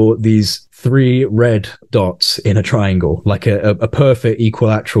 I saw these three red dots in a triangle, like a perfect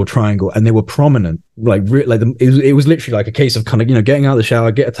equilateral triangle, and they were prominent. It was literally like a case of kind of, you know, getting out of the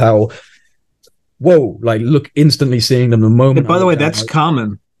shower, get a towel, whoa, like look, instantly seeing them the moment. By the way, that's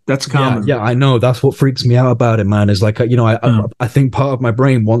common. That's common. Yeah, I know. That's what freaks me out about it, man. Is like, you know, I think part of my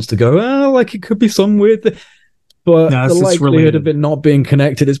brain wants to go, oh, like it could be some weird thing. But the likelihood of it not being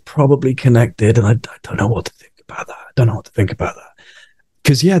connected is probably connected, and I don't know what to think about that.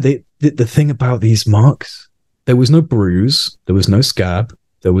 Because yeah, the thing about these marks, there was no bruise, there was no scab,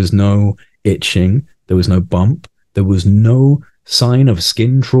 there was no itching, there was no bump, there was no sign of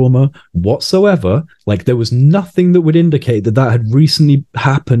skin trauma whatsoever. Like, there was nothing that would indicate that had recently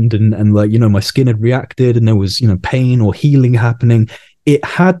happened, and like, you know, my skin had reacted and there was, you know, pain or healing happening. It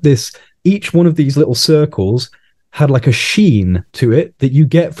had this, each one of these little circles had like a sheen to it that you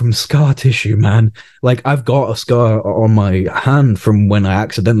get from scar tissue, man. Like, I've got a scar on my hand from when I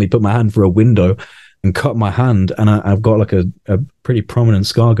accidentally put my hand through a window and cut my hand, and I've got like a pretty prominent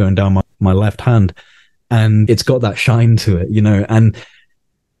scar going down my left hand, and it's got that shine to it, you know, and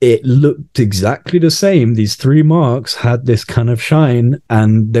it looked exactly the same. These three marks had this kind of shine,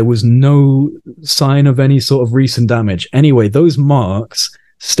 and there was no sign of any sort of recent damage. Anyway, those marks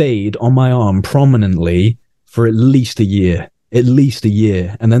stayed on my arm prominently for at least a year,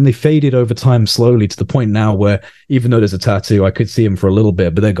 and then they faded over time slowly to the point now where, even though there's a tattoo, I could see them for a little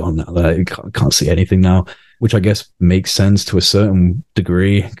bit, but they're gone now. I can't see anything now, which I guess makes sense to a certain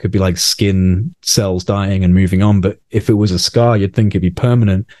degree. It could be like skin cells dying and moving on, but if it was a scar, you'd think it'd be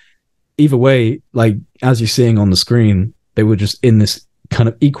permanent. Either way, like, as you're seeing on the screen, they were just in this kind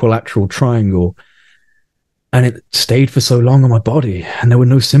of equilateral triangle, and it stayed for so long on my body, and there were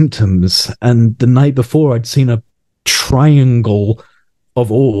no symptoms. And the night before, I'd seen a triangle of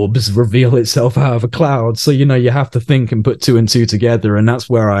orbs reveal itself out of a cloud. So, you know, you have to think and put two and two together, and that's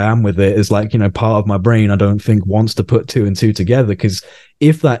where I am with it. Is like, you know, part of my brain, I don't think, wants to put two and two together, because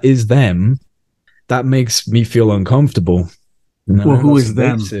if that is them, that makes me feel uncomfortable. You know, well, who is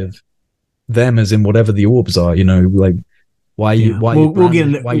them? Them as in whatever the orbs are, you know, like, why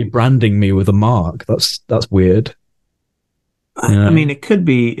are you branding me with a mark? That's weird. I mean, it could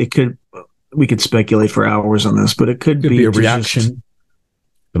be, we could speculate for hours on this, but it could be a reaction.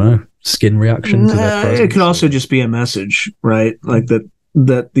 I don't know, skin reaction to their presence. It could also just be a message, right? Like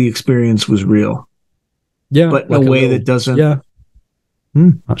that the experience was real. Yeah. But in a way that doesn't. Yeah.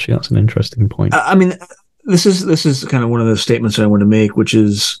 Actually, that's an interesting point. I mean, this is kind of one of the statements I want to make, which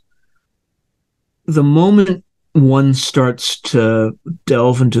is the moment one starts to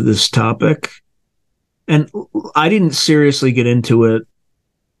delve into this topic, and I didn't seriously get into it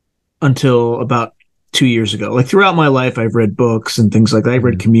until about 2 years ago. Like, throughout my life, I've read books and things like that. I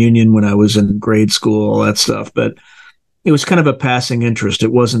read Communion when I was in grade school, all that stuff, but it was kind of a passing interest.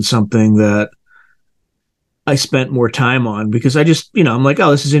 It wasn't something that I spent more time on, because I just, you know, I'm like,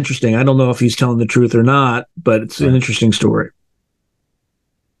 oh, this is interesting. I don't know if he's telling the truth or not, but it's an interesting story.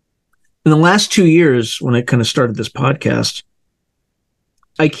 In the last 2 years, when I kind of started this podcast,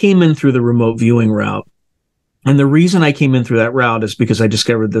 I came in through the remote viewing route. And the reason I came in through that route is because I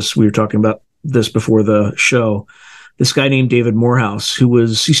discovered this. We were talking about this before the show. This guy named David Morehouse,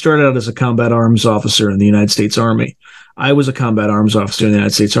 he started out as a combat arms officer in the United States Army. I was a combat arms officer in the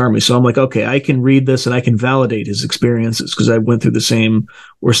United States Army. So I'm like, okay, I can read this and I can validate his experiences, because I went through the same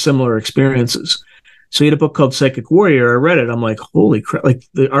or similar experiences. So he had a book called Psychic Warrior. I read it. I'm like, holy crap. Like,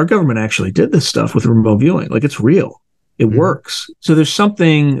 our government actually did this stuff with remote viewing. Like, it's real. It works. So there's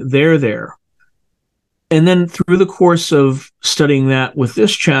something there. And then through the course of studying that with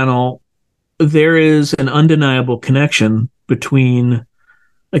this channel, there is an undeniable connection between,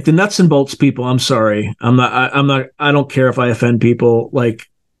 like, the nuts and bolts people. I'm sorry. I don't care if I offend people. Like,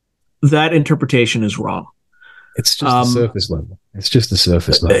 that interpretation is wrong. It's just the surface level. It's just the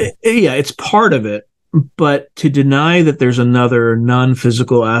surface level. Yeah, it's part of it. But to deny that there's another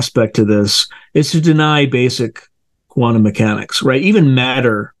non-physical aspect to this is to deny basic quantum mechanics, right? Even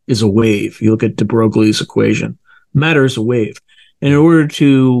matter is a wave. You look at de Broglie's equation. Matter is a wave. And in order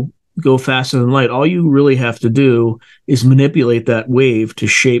to go faster than light, all you really have to do is manipulate that wave to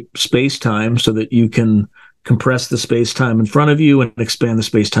shape space-time so that you can compress the space-time in front of you and expand the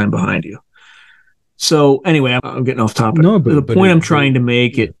space-time behind you. So anyway, I'm getting off topic. No, but the point I'm trying to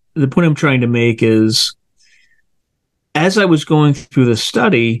make is, as I was going through the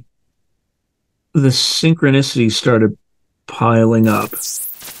study, the synchronicities started piling up.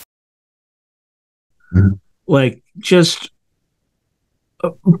 Like, just,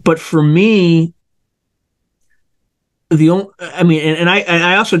 but for me,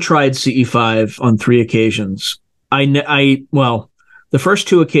 I also tried CE5 on 3 occasions. Well, The first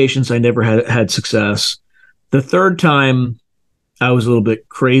two occasions, I never had success. The third time, I was a little bit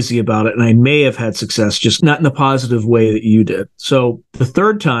crazy about it, and I may have had success, just not in the positive way that you did. So the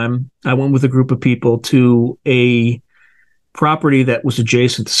third time, I went with a group of people to a property that was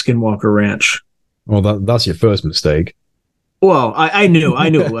adjacent to Skinwalker Ranch. Well, that's your first mistake. Well, I knew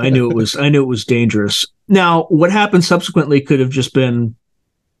it was dangerous. Now, what happened subsequently could have just been,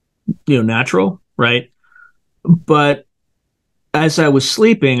 natural, right? But as I was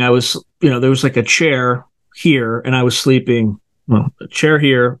sleeping, there was like a chair here, and I was sleeping. Well, a chair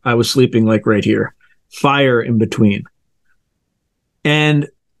here, I was sleeping like right here, fire in between. And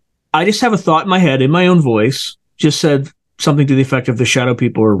I just have a thought in my head, in my own voice, just said something to the effect of the shadow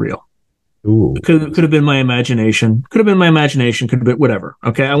people are real. Ooh. Could have been my imagination. Could have been my imagination. Could have been whatever.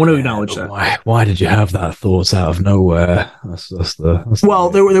 Okay, I want to acknowledge that. Why did you have that thought out of nowhere?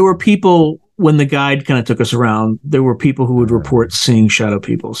 There were people when the guide kind of took us around. There were people who would report seeing shadow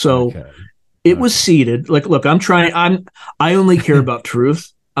people. So it was seeded. Like, look, I only care about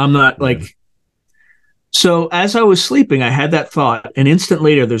truth. I'm not like. So as I was sleeping, I had that thought, and instant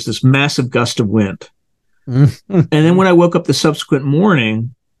later, there's this massive gust of wind. And then when I woke up the subsequent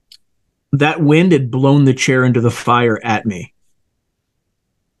morning, that wind had blown the chair into the fire at me.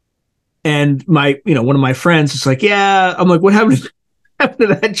 And one of my friends is like, yeah, I'm like, what happened to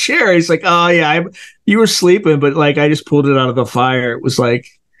that chair? He's like, oh yeah, you were sleeping, but like, I just pulled it out of the fire. It was like,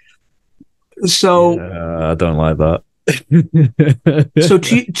 so I don't like that. So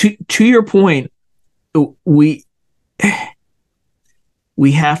to your point, we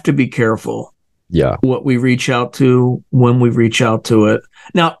have to be careful. Yeah. What we reach out to, when we reach out to it.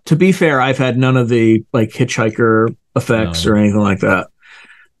 Now, to be fair, I've had none of the like hitchhiker effects or anything like that.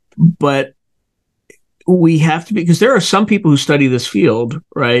 But we have to be, because there are some people who study this field,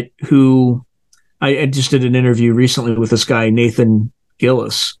 right? Who I just did an interview recently with this guy, Nathan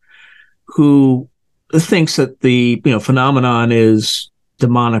Gillis, who thinks that the phenomenon is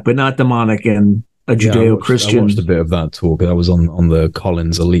demonic, but not demonic in a Judeo-Christian. I watched a bit of that talk. That was on the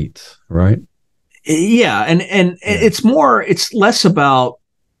Collins Elite, right? Yeah, and it's less about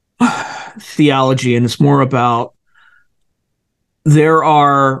theology, and it's more about there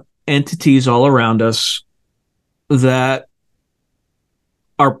are entities all around us that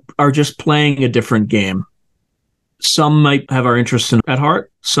are just playing a different game. Some might have our interests at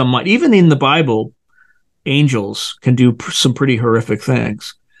heart. Some might, even in the Bible, angels can do some pretty horrific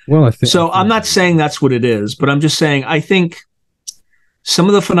things. Well, I'm not saying that's what it is, but I'm just saying I think some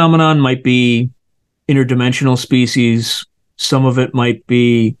of the phenomenon might be interdimensional species. Some of it might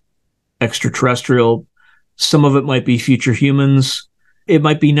be extraterrestrial. Some of it might be future humans. It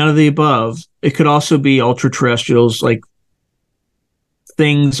might be none of the above. It could also be ultra-terrestrials, like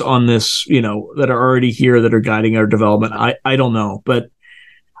things on this, that are already here that are guiding our development. I don't know, but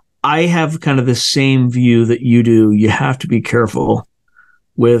I have kind of the same view that you do. You have to be careful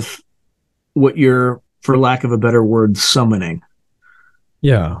with what you're, for lack of a better word, summoning.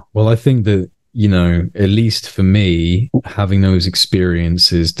 Yeah. Well, I think that, at least for me, having those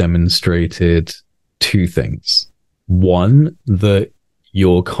experiences demonstrated two things. One, that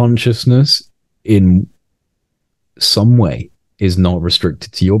your consciousness in some way is not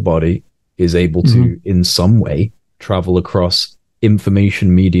restricted to your body, is able to, in some way, travel across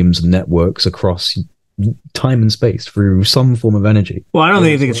information mediums and networks across time and space through some form of energy. Well, I don't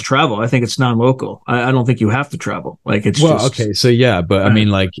think it's travel. I think it's non-local. I don't think you have to travel. Like it's okay. So yeah, but I mean,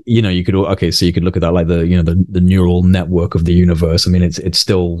 like, you could look at that like the neural network of the universe. I mean, it's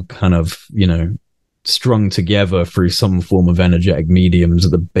still kind of, strung together through some form of energetic mediums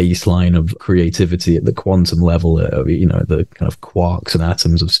at the baseline of creativity at the quantum level of, the kind of quarks and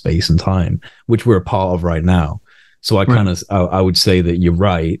atoms of space and time, which we're a part of right now. So I would say that you're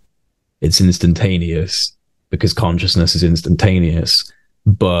right. It's instantaneous because consciousness is instantaneous,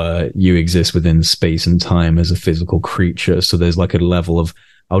 but you exist within space and time as a physical creature. So there's like a level of,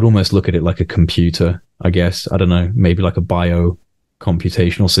 I would almost look at it like a computer, I guess. I don't know, maybe like a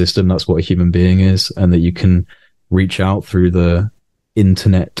computational system. That's what a human being is, and that you can reach out through the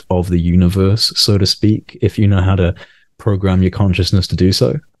internet of the universe, so to speak, if you know how to program your consciousness to do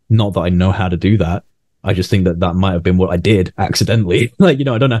so. Not that I know how to do that. I just think that might have been what I did accidentally. Like,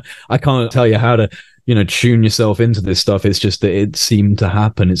 I don't know. I can't tell you how to, tune yourself into this stuff. It's just that it seemed to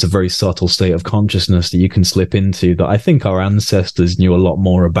happen. It's a very subtle state of consciousness that you can slip into that I think our ancestors knew a lot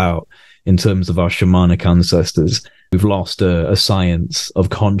more about in terms of our shamanic ancestors. We've lost a science of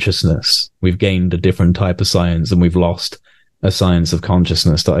consciousness. We've gained a different type of science, and we've lost a science of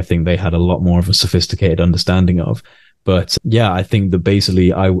consciousness that I think they had a lot more of a sophisticated understanding of. But yeah, I think that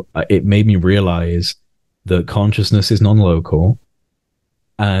basically it made me realize that consciousness is non-local,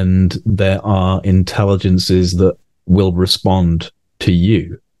 and there are intelligences that will respond to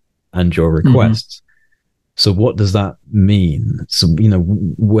you and your requests. So what does that mean? So,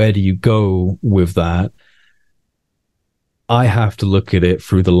 where do you go with that? I have to look at it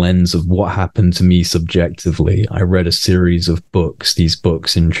through the lens of what happened to me subjectively. I read a series of books. These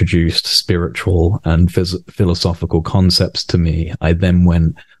books introduced spiritual and philosophical concepts to me. I then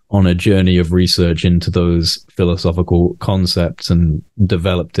went on a journey of research into those philosophical concepts and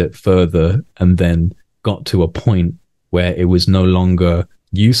developed it further, and then got to a point where it was no longer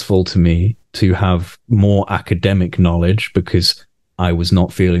useful to me to have more academic knowledge because I was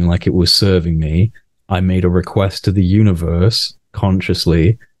not feeling like it was serving me. I made a request to the universe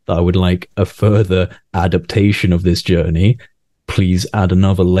consciously that I would like a further adaptation of this journey. Please add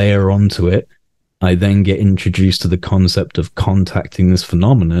another layer onto it. I then get introduced to the concept of contacting this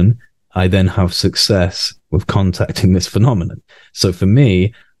phenomenon. I then have success with contacting this phenomenon. So for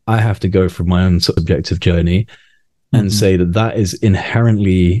me, I have to go through my own subjective journey and say that that is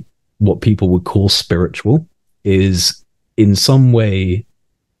inherently what people would call spiritual, is in some way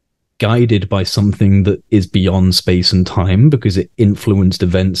guided by something that is beyond space and time, because it influenced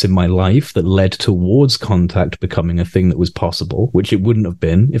events in my life that led towards contact becoming a thing that was possible, which it wouldn't have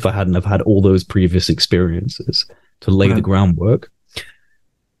been if I hadn't have had all those previous experiences to lay the groundwork.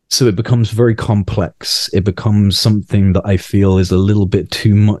 So it becomes very complex. It becomes something that I feel is a little bit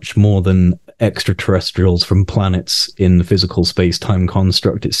too much more than extraterrestrials from planets in the physical space-time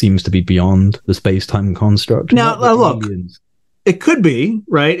construct. It seems to be beyond the space-time construct. Now, look, it could be,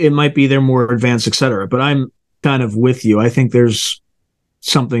 right? It might be they're more advanced, etc. But I'm kind of with you. I think there's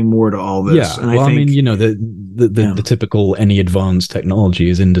something more to all this. Yeah, and well, I mean, the typical any advanced technology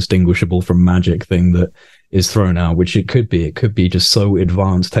is indistinguishable from magic thing that is thrown out, which it could be. It could be just so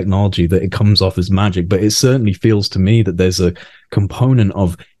advanced technology that it comes off as magic. But it certainly feels to me that there's a component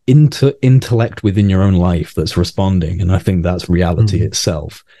of intellect within your own life that's responding. And I think that's reality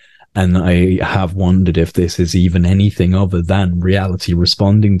itself. And I have wondered if this is even anything other than reality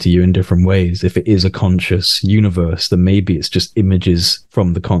responding to you in different ways. If it is a conscious universe, then maybe it's just images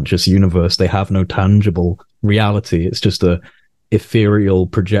from the conscious universe. They have no tangible reality. It's just a ethereal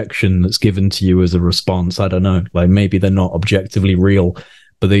projection that's given to you as a response. I don't know. Like maybe they're not objectively real,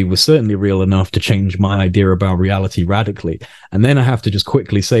 but they were certainly real enough to change my idea about reality radically. And then I have to just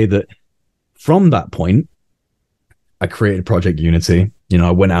quickly say that from that point, I created Project Unity. I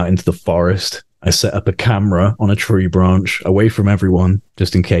went out into the forest. I set up a camera on a tree branch away from everyone,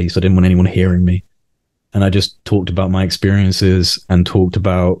 just in case. I didn't want anyone hearing me. And I just talked about my experiences and talked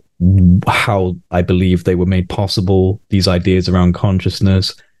about how I believe they were made possible, these ideas around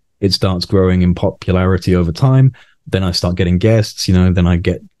consciousness. It starts growing in popularity over time. Then I start getting guests, then I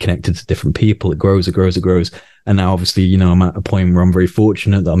get connected to different people. It grows. And now obviously, I'm at a point where I'm very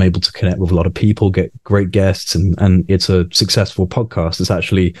fortunate that I'm able to connect with a lot of people, get great guests, and it's a successful podcast that's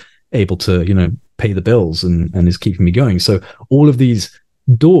actually able to, pay the bills and is keeping me going. So all of these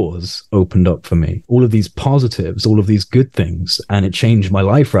doors opened up for me, all of these positives, all of these good things, and it changed my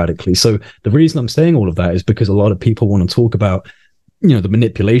life radically. So the reason I'm saying all of that is because a lot of people want to talk about, the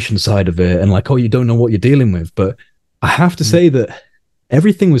manipulation side of it and like, oh, you don't know what you're dealing with. But I have to say that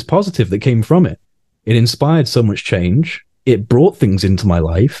everything was positive that came from it. It inspired so much change. It brought things into my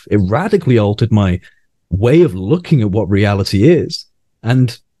life. It radically altered my way of looking at what reality is.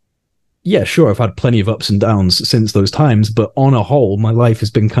 And yeah, sure, I've had plenty of ups and downs since those times, but on a whole, my life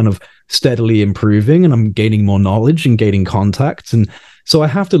has been kind of steadily improving and I'm gaining more knowledge and gaining contacts. And so I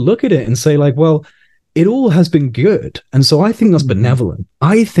have to look at it and say like, well, it all has been good. And so I think that's benevolent.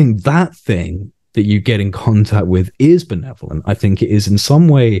 I think that thing that you get in contact with is benevolent. I think it is in some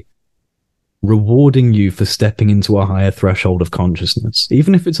way rewarding you for stepping into a higher threshold of consciousness,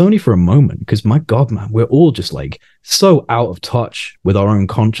 even if it's only for a moment, because my God, man, we're all just like so out of touch with our own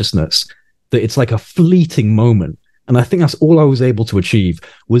consciousness that it's like a fleeting moment. And I think that's all I was able to achieve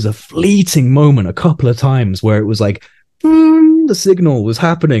was a fleeting moment a couple of times where it was like, the signal was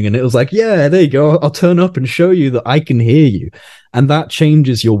happening and it was like, yeah, there you go. I'll turn up and show you that I can hear you. And that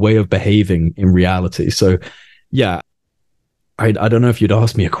changes your way of behaving in reality. So yeah, I don't know if you'd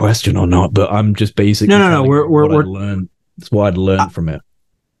ask me a question or not, but I'm just basically no. We're learned. That's what I'd learned from it.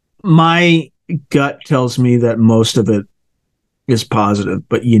 My gut tells me that most of it is positive,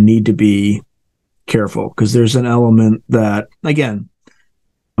 but you need to be careful because there's an element that, again,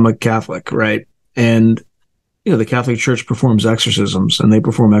 I'm a Catholic, right? And the Catholic Church performs exorcisms, and they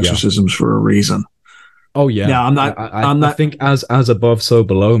perform exorcisms for a reason. Oh yeah. Now I'm not. I'm I not. think as above, so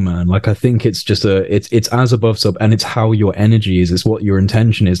below, man. Like I think it's just it's as above, so, and it's how your energy is. It's what your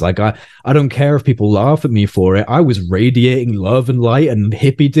intention is. Like I don't care if people laugh at me for it. I was radiating love and light and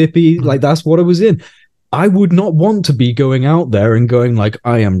hippy dippy. Like that's what I was in. I would not want to be going out there and going like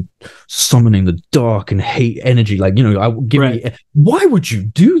I am summoning the dark and hate energy. Like, you know, I would give me. Why would you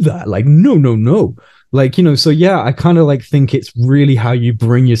do that? Like, no, no, no. Like, you know, so yeah, I kind of like think it's really how you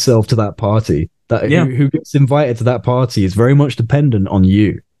bring yourself to that party. That who gets invited to that party is very much dependent on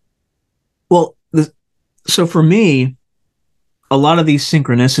you. Well, so for me, a lot of these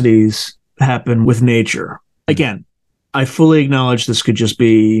synchronicities happen with nature. Again, I fully acknowledge this could just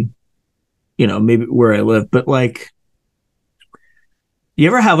be, you know, maybe where I live, but like, you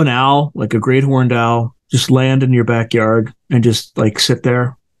ever have an owl, like a great horned owl, just land in your backyard and just like sit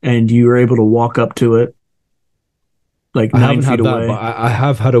there, and you were able to walk up to it? Like 9 feet away. But I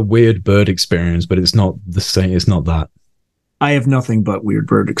have had a weird bird experience, but it's not the same. It's not that. I have nothing but weird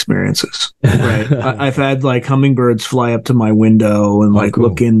bird experiences. Right. I've had like hummingbirds fly up to my window and like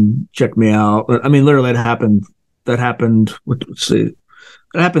look in, check me out. I mean, literally, that happened. Let's see.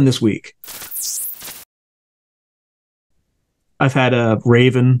 That happened this week. I've had a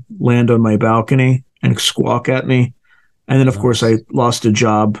raven land on my balcony and squawk at me, and then of course I lost a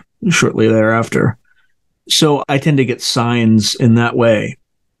job shortly thereafter. So I tend to get signs in that way.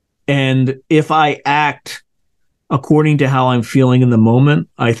 And if I act according to how I'm feeling in the moment,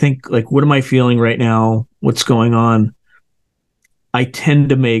 I think like, what am I feeling right now? What's going on? I tend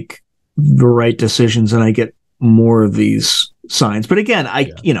to make the right decisions and I get more of these signs. But again,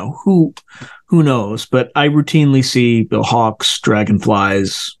 you know, who knows? But I routinely see hawks,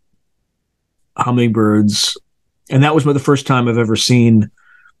 dragonflies, hummingbirds. And that was the first time I've ever seen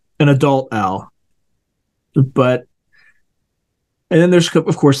an adult owl. But, and then there's,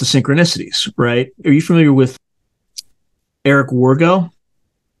 of course, the synchronicities, right? Are you familiar with Eric Wargo?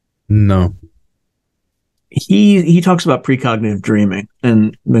 No. He talks about precognitive dreaming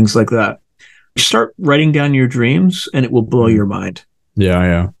and things like that. Start writing down your dreams and it will blow your mind.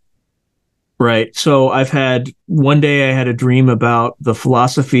 Yeah. Right. So one day I had a dream about the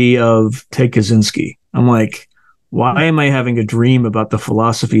philosophy of Ted Kaczynski. I'm like, why am I having a dream about the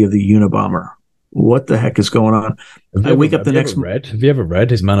philosophy of the Unabomber? What the heck is going on? I wake up the next. Have you ever read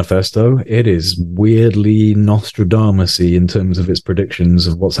his manifesto? It is weirdly Nostradamus-y in terms of its predictions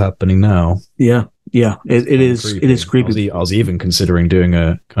of what's happening now. Yeah. It is. Creepy. It is creepy. I was even considering doing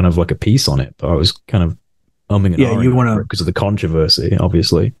a kind of like a piece on it, but I was kind of umming and ahhing you want to because of the controversy,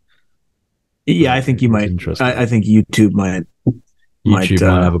 obviously. Yeah, I think you might. I think YouTube might. YouTube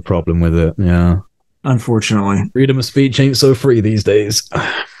might have a problem with it. Yeah. Unfortunately, freedom of speech ain't so free these days.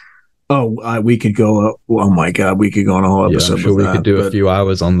 Oh, we could go. Oh my God, we could go on a whole episode. I'm sure we could do a few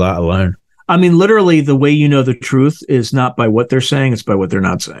hours on that alone. I mean, literally, the way you know the truth is not by what they're saying; it's by what they're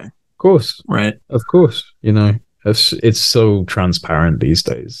not saying. Of course, right? Of course, you know, it's so transparent these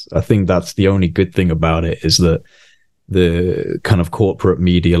days. I think that's the only good thing about it is that the kind of corporate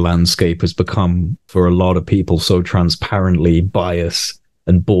media landscape has become, for a lot of people, so transparently biased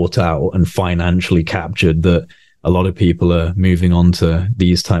and bought out and financially captured that a lot of people are moving on to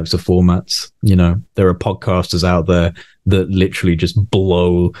these types of formats. You know, there are podcasters out there that literally just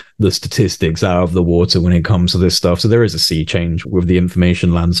blow the statistics out of the water when it comes to this stuff. So there is a sea change with the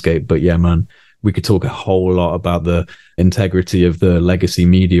information landscape. But yeah, man, we could talk a whole lot about the integrity of the legacy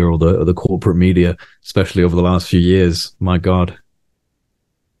media or the corporate media, especially over the last few years. My God.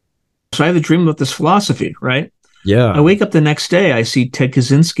 So I have a dream about this philosophy, right? Yeah. I wake up the next day, I see Ted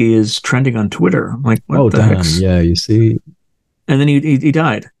Kaczynski is trending on Twitter. I'm like, what the heck? Yeah, you see. And then he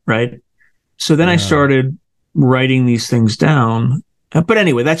died, right? So then I started writing these things down. But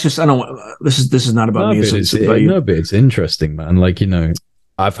anyway, that's just, this is not about me. It's about you. No, but it's interesting, man. Like, you know,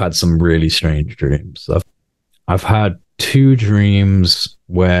 I've had some really strange dreams. I've had 2 dreams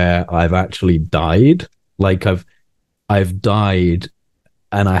where I've actually died. Like I've died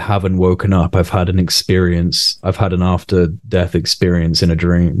and I haven't woken up. I've had an experience. I've had an after-death experience in a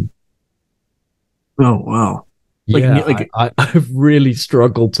dream. Oh, wow. I've really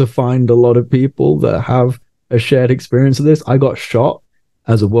struggled to find a lot of people that have a shared experience of this. I got shot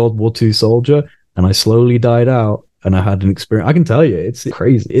as a World War II soldier, and I slowly died out, and I had an experience. I can tell you, it's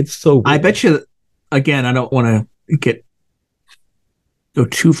crazy. It's so weird. I bet you, again, I don't want to go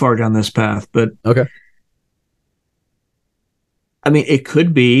too far down this path, but... Okay. I mean, it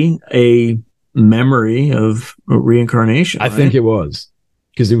could be a memory of reincarnation. I think it was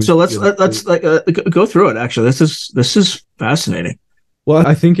because it was. So let's go through it. Actually, this is fascinating. Well,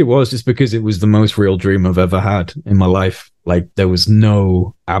 I think it was just because it was the most real dream I've ever had in my life. Like there was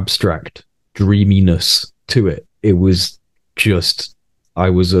no abstract dreaminess to it. It was just, I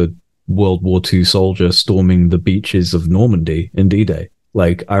was a World War II soldier storming the beaches of Normandy in D-Day.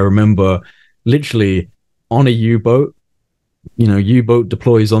 Like, I remember literally on a U-boat, U-boat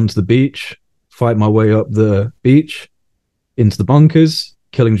deploys onto the beach, fight my way up the beach into the bunkers,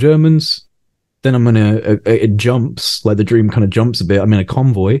 killing Germans. Then it jumps, like the dream kind of jumps a bit. I'm in a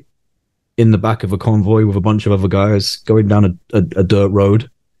convoy, in the back of a convoy with a bunch of other guys going down a dirt road.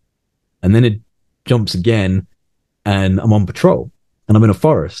 And then it jumps again, and I'm on patrol, and I'm in a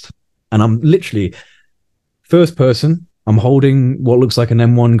forest. And I'm literally first person. I'm holding what looks like an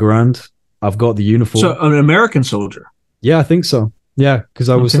M1 Garand. I've got the uniform. So an American soldier. Yeah, I think so. Yeah, because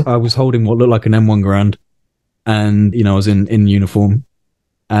I was holding what looked like an M1 Garand, and I was in uniform,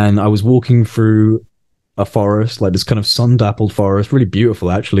 and I was walking through a forest, like this kind of sun-dappled forest, really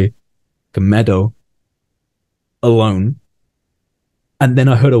beautiful actually, like a meadow, alone. And then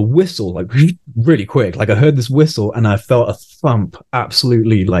I heard a whistle, like really quick. Like I heard this whistle, and I felt a thump,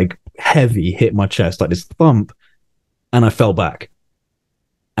 absolutely like heavy, hit my chest, like this thump, and I fell back.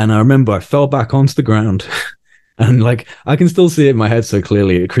 And I remember I fell back onto the ground. And like, I can still see it in my head so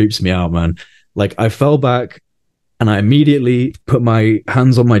clearly. It creeps me out, man. Like I fell back, and I immediately put my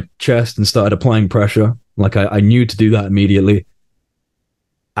hands on my chest and started applying pressure. Like I knew to do that immediately.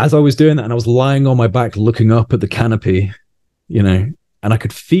 As I was doing that, and I was lying on my back looking up at the canopy, and I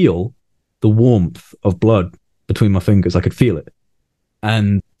could feel the warmth of blood between my fingers. I could feel it.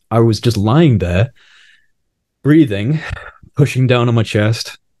 And I was just lying there, breathing, pushing down on my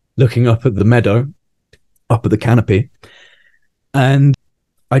chest, looking up at the meadow, up at the canopy. And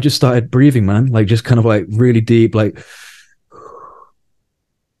I just started breathing, man, like just kind of like really deep, like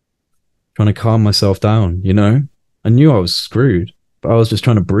trying to calm myself down, I knew I was screwed, but I was just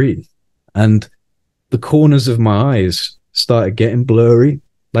trying to breathe. And the corners of my eyes started getting blurry.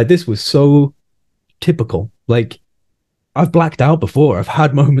 Like this was so typical. Like I've blacked out before. I've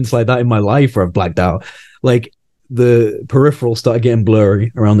had moments like that in my life where I've blacked out. Like the peripheral started getting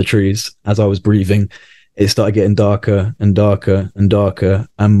blurry around the trees as I was breathing. It started getting darker and darker and darker,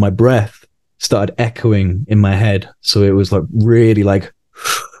 and my breath started echoing in my head. So it was like really like,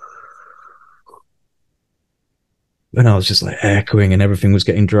 and I was just like echoing, and everything was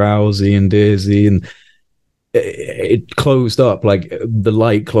getting drowsy and dizzy, and it closed up, like the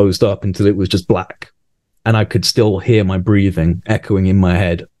light closed up until it was just black, and I could still hear my breathing echoing in my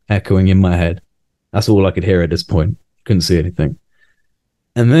head. That's all I could hear at this point. Couldn't see anything.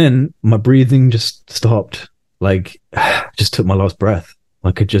 And then my breathing just stopped. Like, just took my last breath.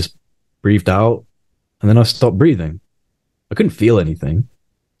 Like, I just breathed out, and then I stopped breathing. I couldn't feel anything.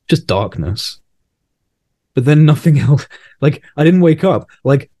 Just darkness. But then nothing else. Like, I didn't wake up.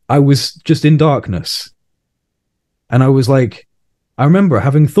 Like, I was just in darkness. And I was like, I remember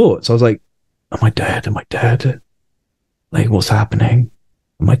having thoughts. I was like, am I dead? Am I dead? Like, what's happening?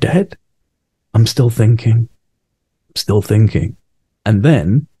 Am I dead? I'm still thinking. And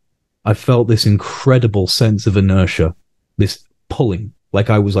then I felt this incredible sense of inertia, this pulling.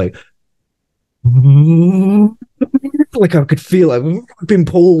 Like I was like I could feel I've been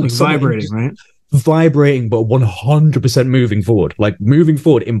pulled. Like vibrating, right? Vibrating, but 100% moving forward. Like moving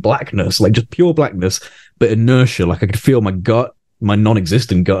forward in blackness, like just pure blackness, but inertia. Like I could feel my gut, my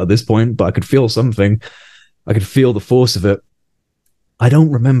non-existent gut at this point, but I could feel something. I could feel the force of it. I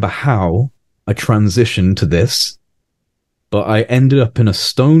don't remember how I transitioned to this, but I ended up in a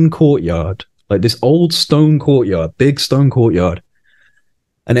stone courtyard, like this old stone courtyard, big stone courtyard.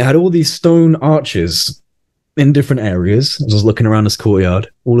 And it had all these stone arches in different areas. I was looking around this courtyard,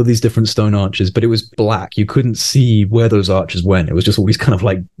 all of these different stone arches, but it was black. You couldn't see where those arches went. It was just all these kind of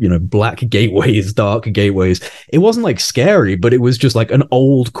like, black gateways, dark gateways. It wasn't like scary, but it was just like an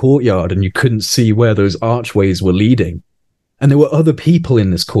old courtyard, and you couldn't see where those archways were leading. And there were other people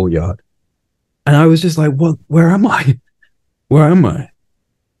in this courtyard. And I was just like, what? Where am I? Where am I?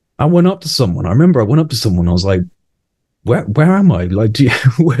 I went up to someone. I remember I went up to someone. I was like, where am I? Like,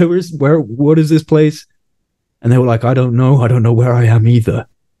 what is this place? And they were like, I don't know. I don't know where I am either.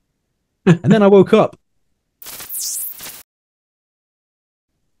 And then I woke up.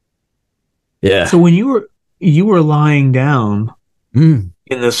 Yeah. So when you were lying down in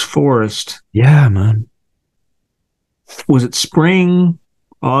this forest. Yeah, man. Was it spring,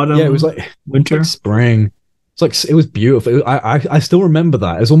 autumn? Yeah, it was like winter, like spring. It's like, it was beautiful. I still remember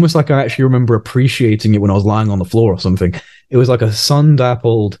that. It's almost like I actually remember appreciating it when I was lying on the floor or something. It was like a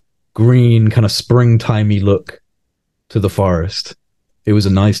sun-dappled, green, kind of springtimey look to the forest. It was a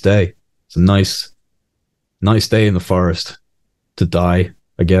nice day. It's a nice day in the forest to die,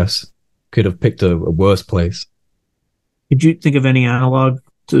 I guess. Could have picked a worse place. Did you think of any analog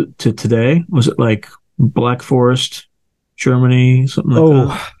to today? Was it like Black Forest, Germany, something like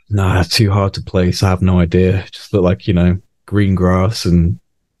that? Nah, too hard to place. I have no idea. Just looked like, green grass and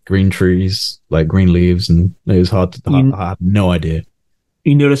green trees, like green leaves, and it was hard to. I have no idea.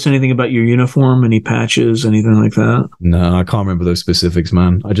 You notice anything about your uniform? Any patches? Anything like that? No, I can't remember those specifics,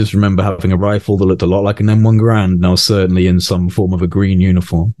 man. I just remember having a rifle that looked a lot like an M1 Garand, and I was certainly in some form of a green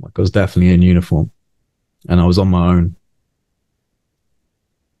uniform. Like I was definitely in uniform, and I was on my own.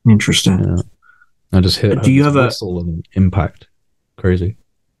 Interesting. Yeah. I just hit. Do you have a whistle and impact? Crazy.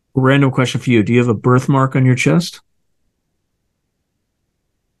 Random question for you. Do you have a birthmark on your chest?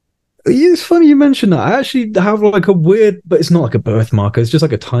 It's funny you mentioned that. I actually have like a weird, but it's not like a birthmark. It's just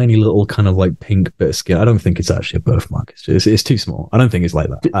like a tiny little kind of like pink bit of skin. I don't think it's actually a birthmark. It's too small. I don't think it's like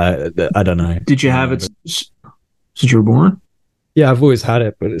that. I don't know. Did you have it since you were born? Yeah, I've always had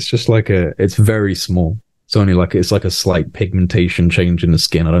it, but it's just like it's very small. It's only like it's like a slight pigmentation change in the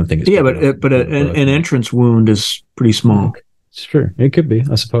skin. I don't think it's but an entrance wound is pretty small. It's true. It could be.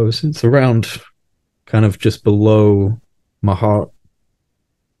 I suppose it's around, kind of just below my heart.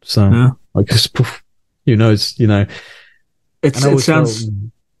 So, like, just poof, it sounds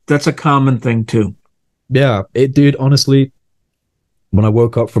that's a common thing too. Yeah, dude. Honestly, when I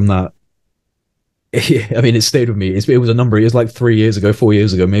woke up from that, I mean, it stayed with me. It was a number. It was like 3 years ago, 4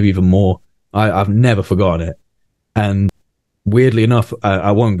 years ago, maybe even more. I've never forgotten it. And weirdly enough,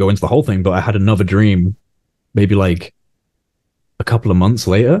 I won't go into the whole thing, but I had another dream, maybe like a couple of months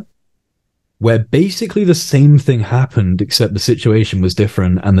later, where basically the same thing happened, except the situation was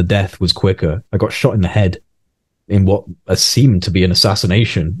different and the death was quicker. I got shot in the head in what seemed to be an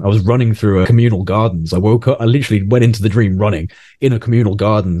assassination. I was running through a communal gardens. I woke up, I literally went into the dream running in a communal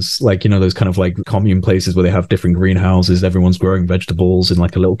gardens, like, those kind of like commune places where they have different greenhouses, everyone's growing vegetables in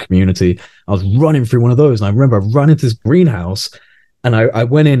like a little community. I was running through one of those, and I remember I ran into this greenhouse, and I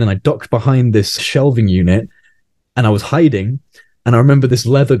went in and I ducked behind this shelving unit, and I was hiding. And I remember this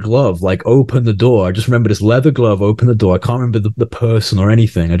leather glove, like, open the door. I just remember this leather glove open the door. I can't remember the person or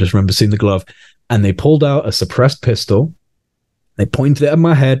anything. I just remember seeing the glove. And they pulled out a suppressed pistol. They pointed it at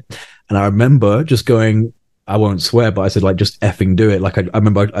my head. And I remember just going, I won't swear, but I said, like, just effing do it. Like, I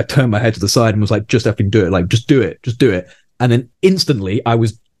remember I turned my head to the side and was like, just effing do it. Like, just do it. Just do it. And then instantly I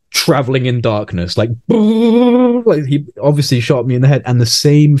was traveling in darkness. Like he obviously shot me in the head. And the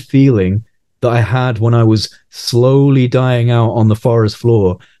same feeling that I had when I was slowly dying out on the forest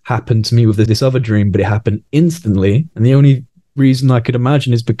floor happened to me with this other dream, but it happened instantly. And the only reason I could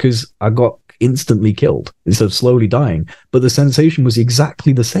imagine is because I got instantly killed instead of slowly dying. But the sensation was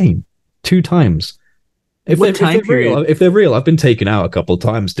exactly the same 2 times. If they're real, I've been taken out a couple of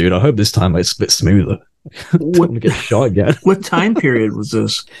times, dude. I hope this time it's a bit smoother. Don't want to get shot again. What time period was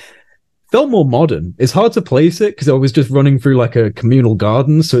this? Felt more modern. It's hard to place it because I was just running through like a communal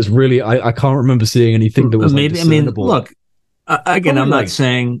garden, so it's really I can't remember seeing anything that was maybe. Like, discernible. Look, again, I'm not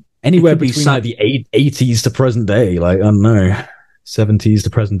saying anywhere between like the 80s to present day, like I don't know, 70s to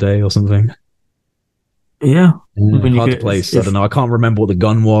present day or something. Yeah, hard to place. I don't know. I can't remember what the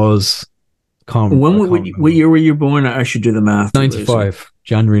gun was. What year were you born? I should do the math. 95,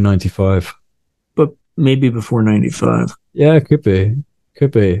 January 95. But maybe before 95. Yeah, could be.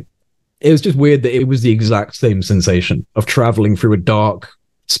 It was just weird that it was the exact same sensation of traveling through a dark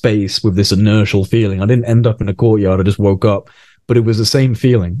space with this inertial feeling. I didn't end up in a courtyard. I just woke up, but it was the same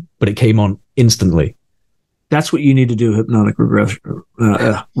feeling, but it came on instantly. That's what you need to do hypnotic regression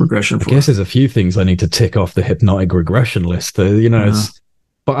for. I guess there's a few things I need to tick off the hypnotic regression list.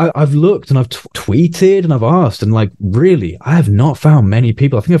 But I've looked and I've tweeted and I've asked, and like, really, I have not found many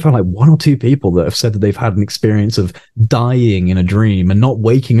people. I think I've found like 1 or 2 people that have said that they've had an experience of dying in a dream and not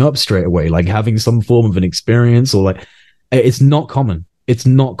waking up straight away, like having some form of an experience, or like, it's not common. It's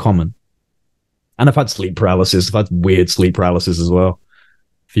not common. And I've had sleep paralysis. I've had weird sleep paralysis as well.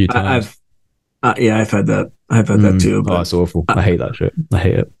 A few times. I've had that. I've had that too. But it's awful. I hate that shit. I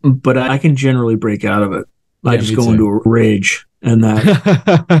hate it. But I can generally break out of it. I just go into a rage, and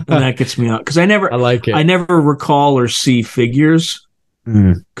that gets me out, because I like it. I never recall or see figures,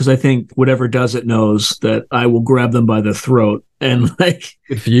 because I think whatever does it knows that I will grab them by the throat, and like,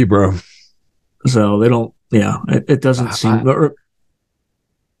 good for you, bro. So they don't. Yeah, it doesn't seem.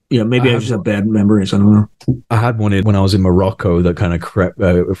 Maybe I just have bad memories. I don't know. I had one when I was in Morocco that kind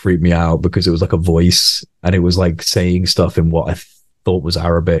of freaked me out, because it was like a voice, and it was like saying stuff in what I thought was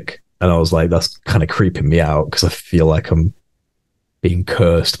Arabic. And I was like, that's kind of creeping me out, because I feel like I'm being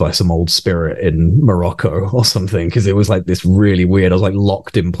cursed by some old spirit in Morocco or something, because it was like this really weird. I was like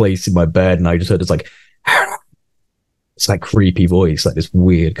locked in place in my bed, and I just heard this like, it's like creepy voice, like this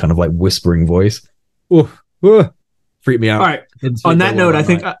weird kind of like whispering voice. Freaked me out. All right. On that note,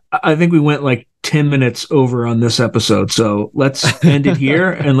 I think we went like 10 minutes over on this episode. So let's end it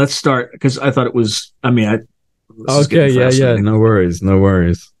here and let's start, because I thought it was, okay. Yeah. No worries.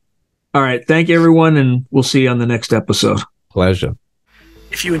 All right. Thank you, everyone. And we'll see you on the next episode. Pleasure.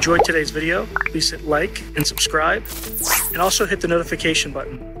 If you enjoyed today's video, please hit like and subscribe, and also hit the notification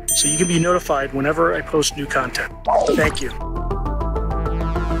button so you can be notified whenever I post new content. Thank you.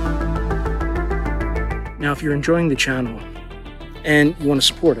 Now, if you're enjoying the channel and you want to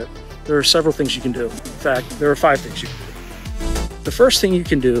support it, there are several things you can do. In fact, there are 5 things you can do. The first thing you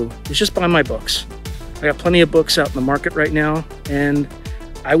can do is just buy my books. I got plenty of books out in the market right now, and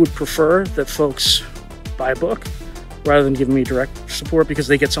I would prefer that folks buy a book rather than giving me direct support, because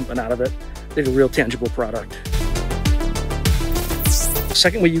they get something out of it. They get a real tangible product. The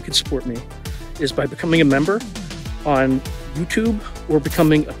second way you can support me is by becoming a member on YouTube or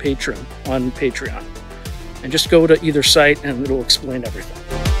becoming a patron on Patreon. And just go to either site and it'll explain everything.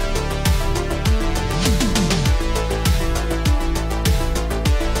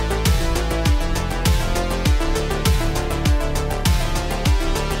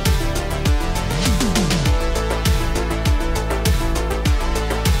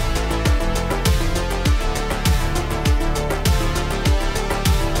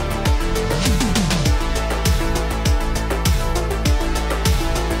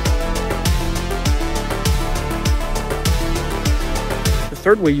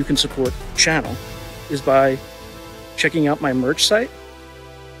 The third way you can support the channel is by checking out my merch site,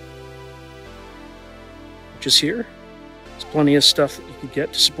 which is here. There's plenty of stuff that you can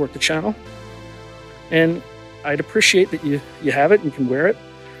get to support the channel. And I'd appreciate that you have it and you can wear it.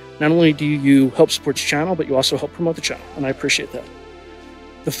 Not only do you help support the channel, but you also help promote the channel, and I appreciate that.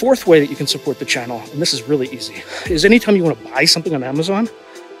 The fourth way that you can support the channel, and this is really easy, is anytime you want to buy something on Amazon,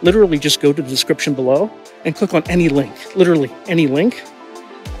 literally just go to the description below and click on any link, literally any link.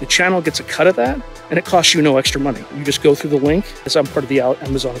 The channel gets a cut of that, and it costs you no extra money. You just go through the link, as I'm part of the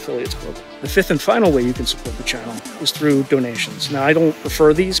Amazon Affiliates Club. The fifth and final way you can support the channel is through donations. Now, I don't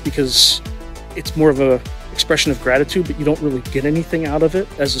prefer these because it's more of an expression of gratitude, but you don't really get anything out of it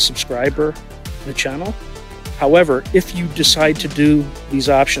as a subscriber to the channel. However, if you decide to do these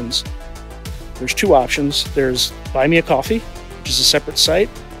options, there's 2 options. There's Buy Me a Coffee, which is a separate site,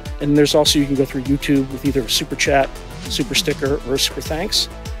 and there's also, you can go through YouTube with either a super chat, super sticker, or a super thanks.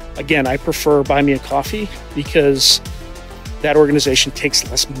 Again, I prefer Buy Me a Coffee because that organization takes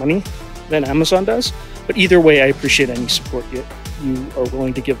less money than Amazon does. But either way, I appreciate any support you are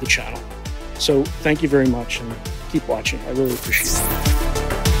willing to give the channel. So thank you very much, and keep watching. I really appreciate it.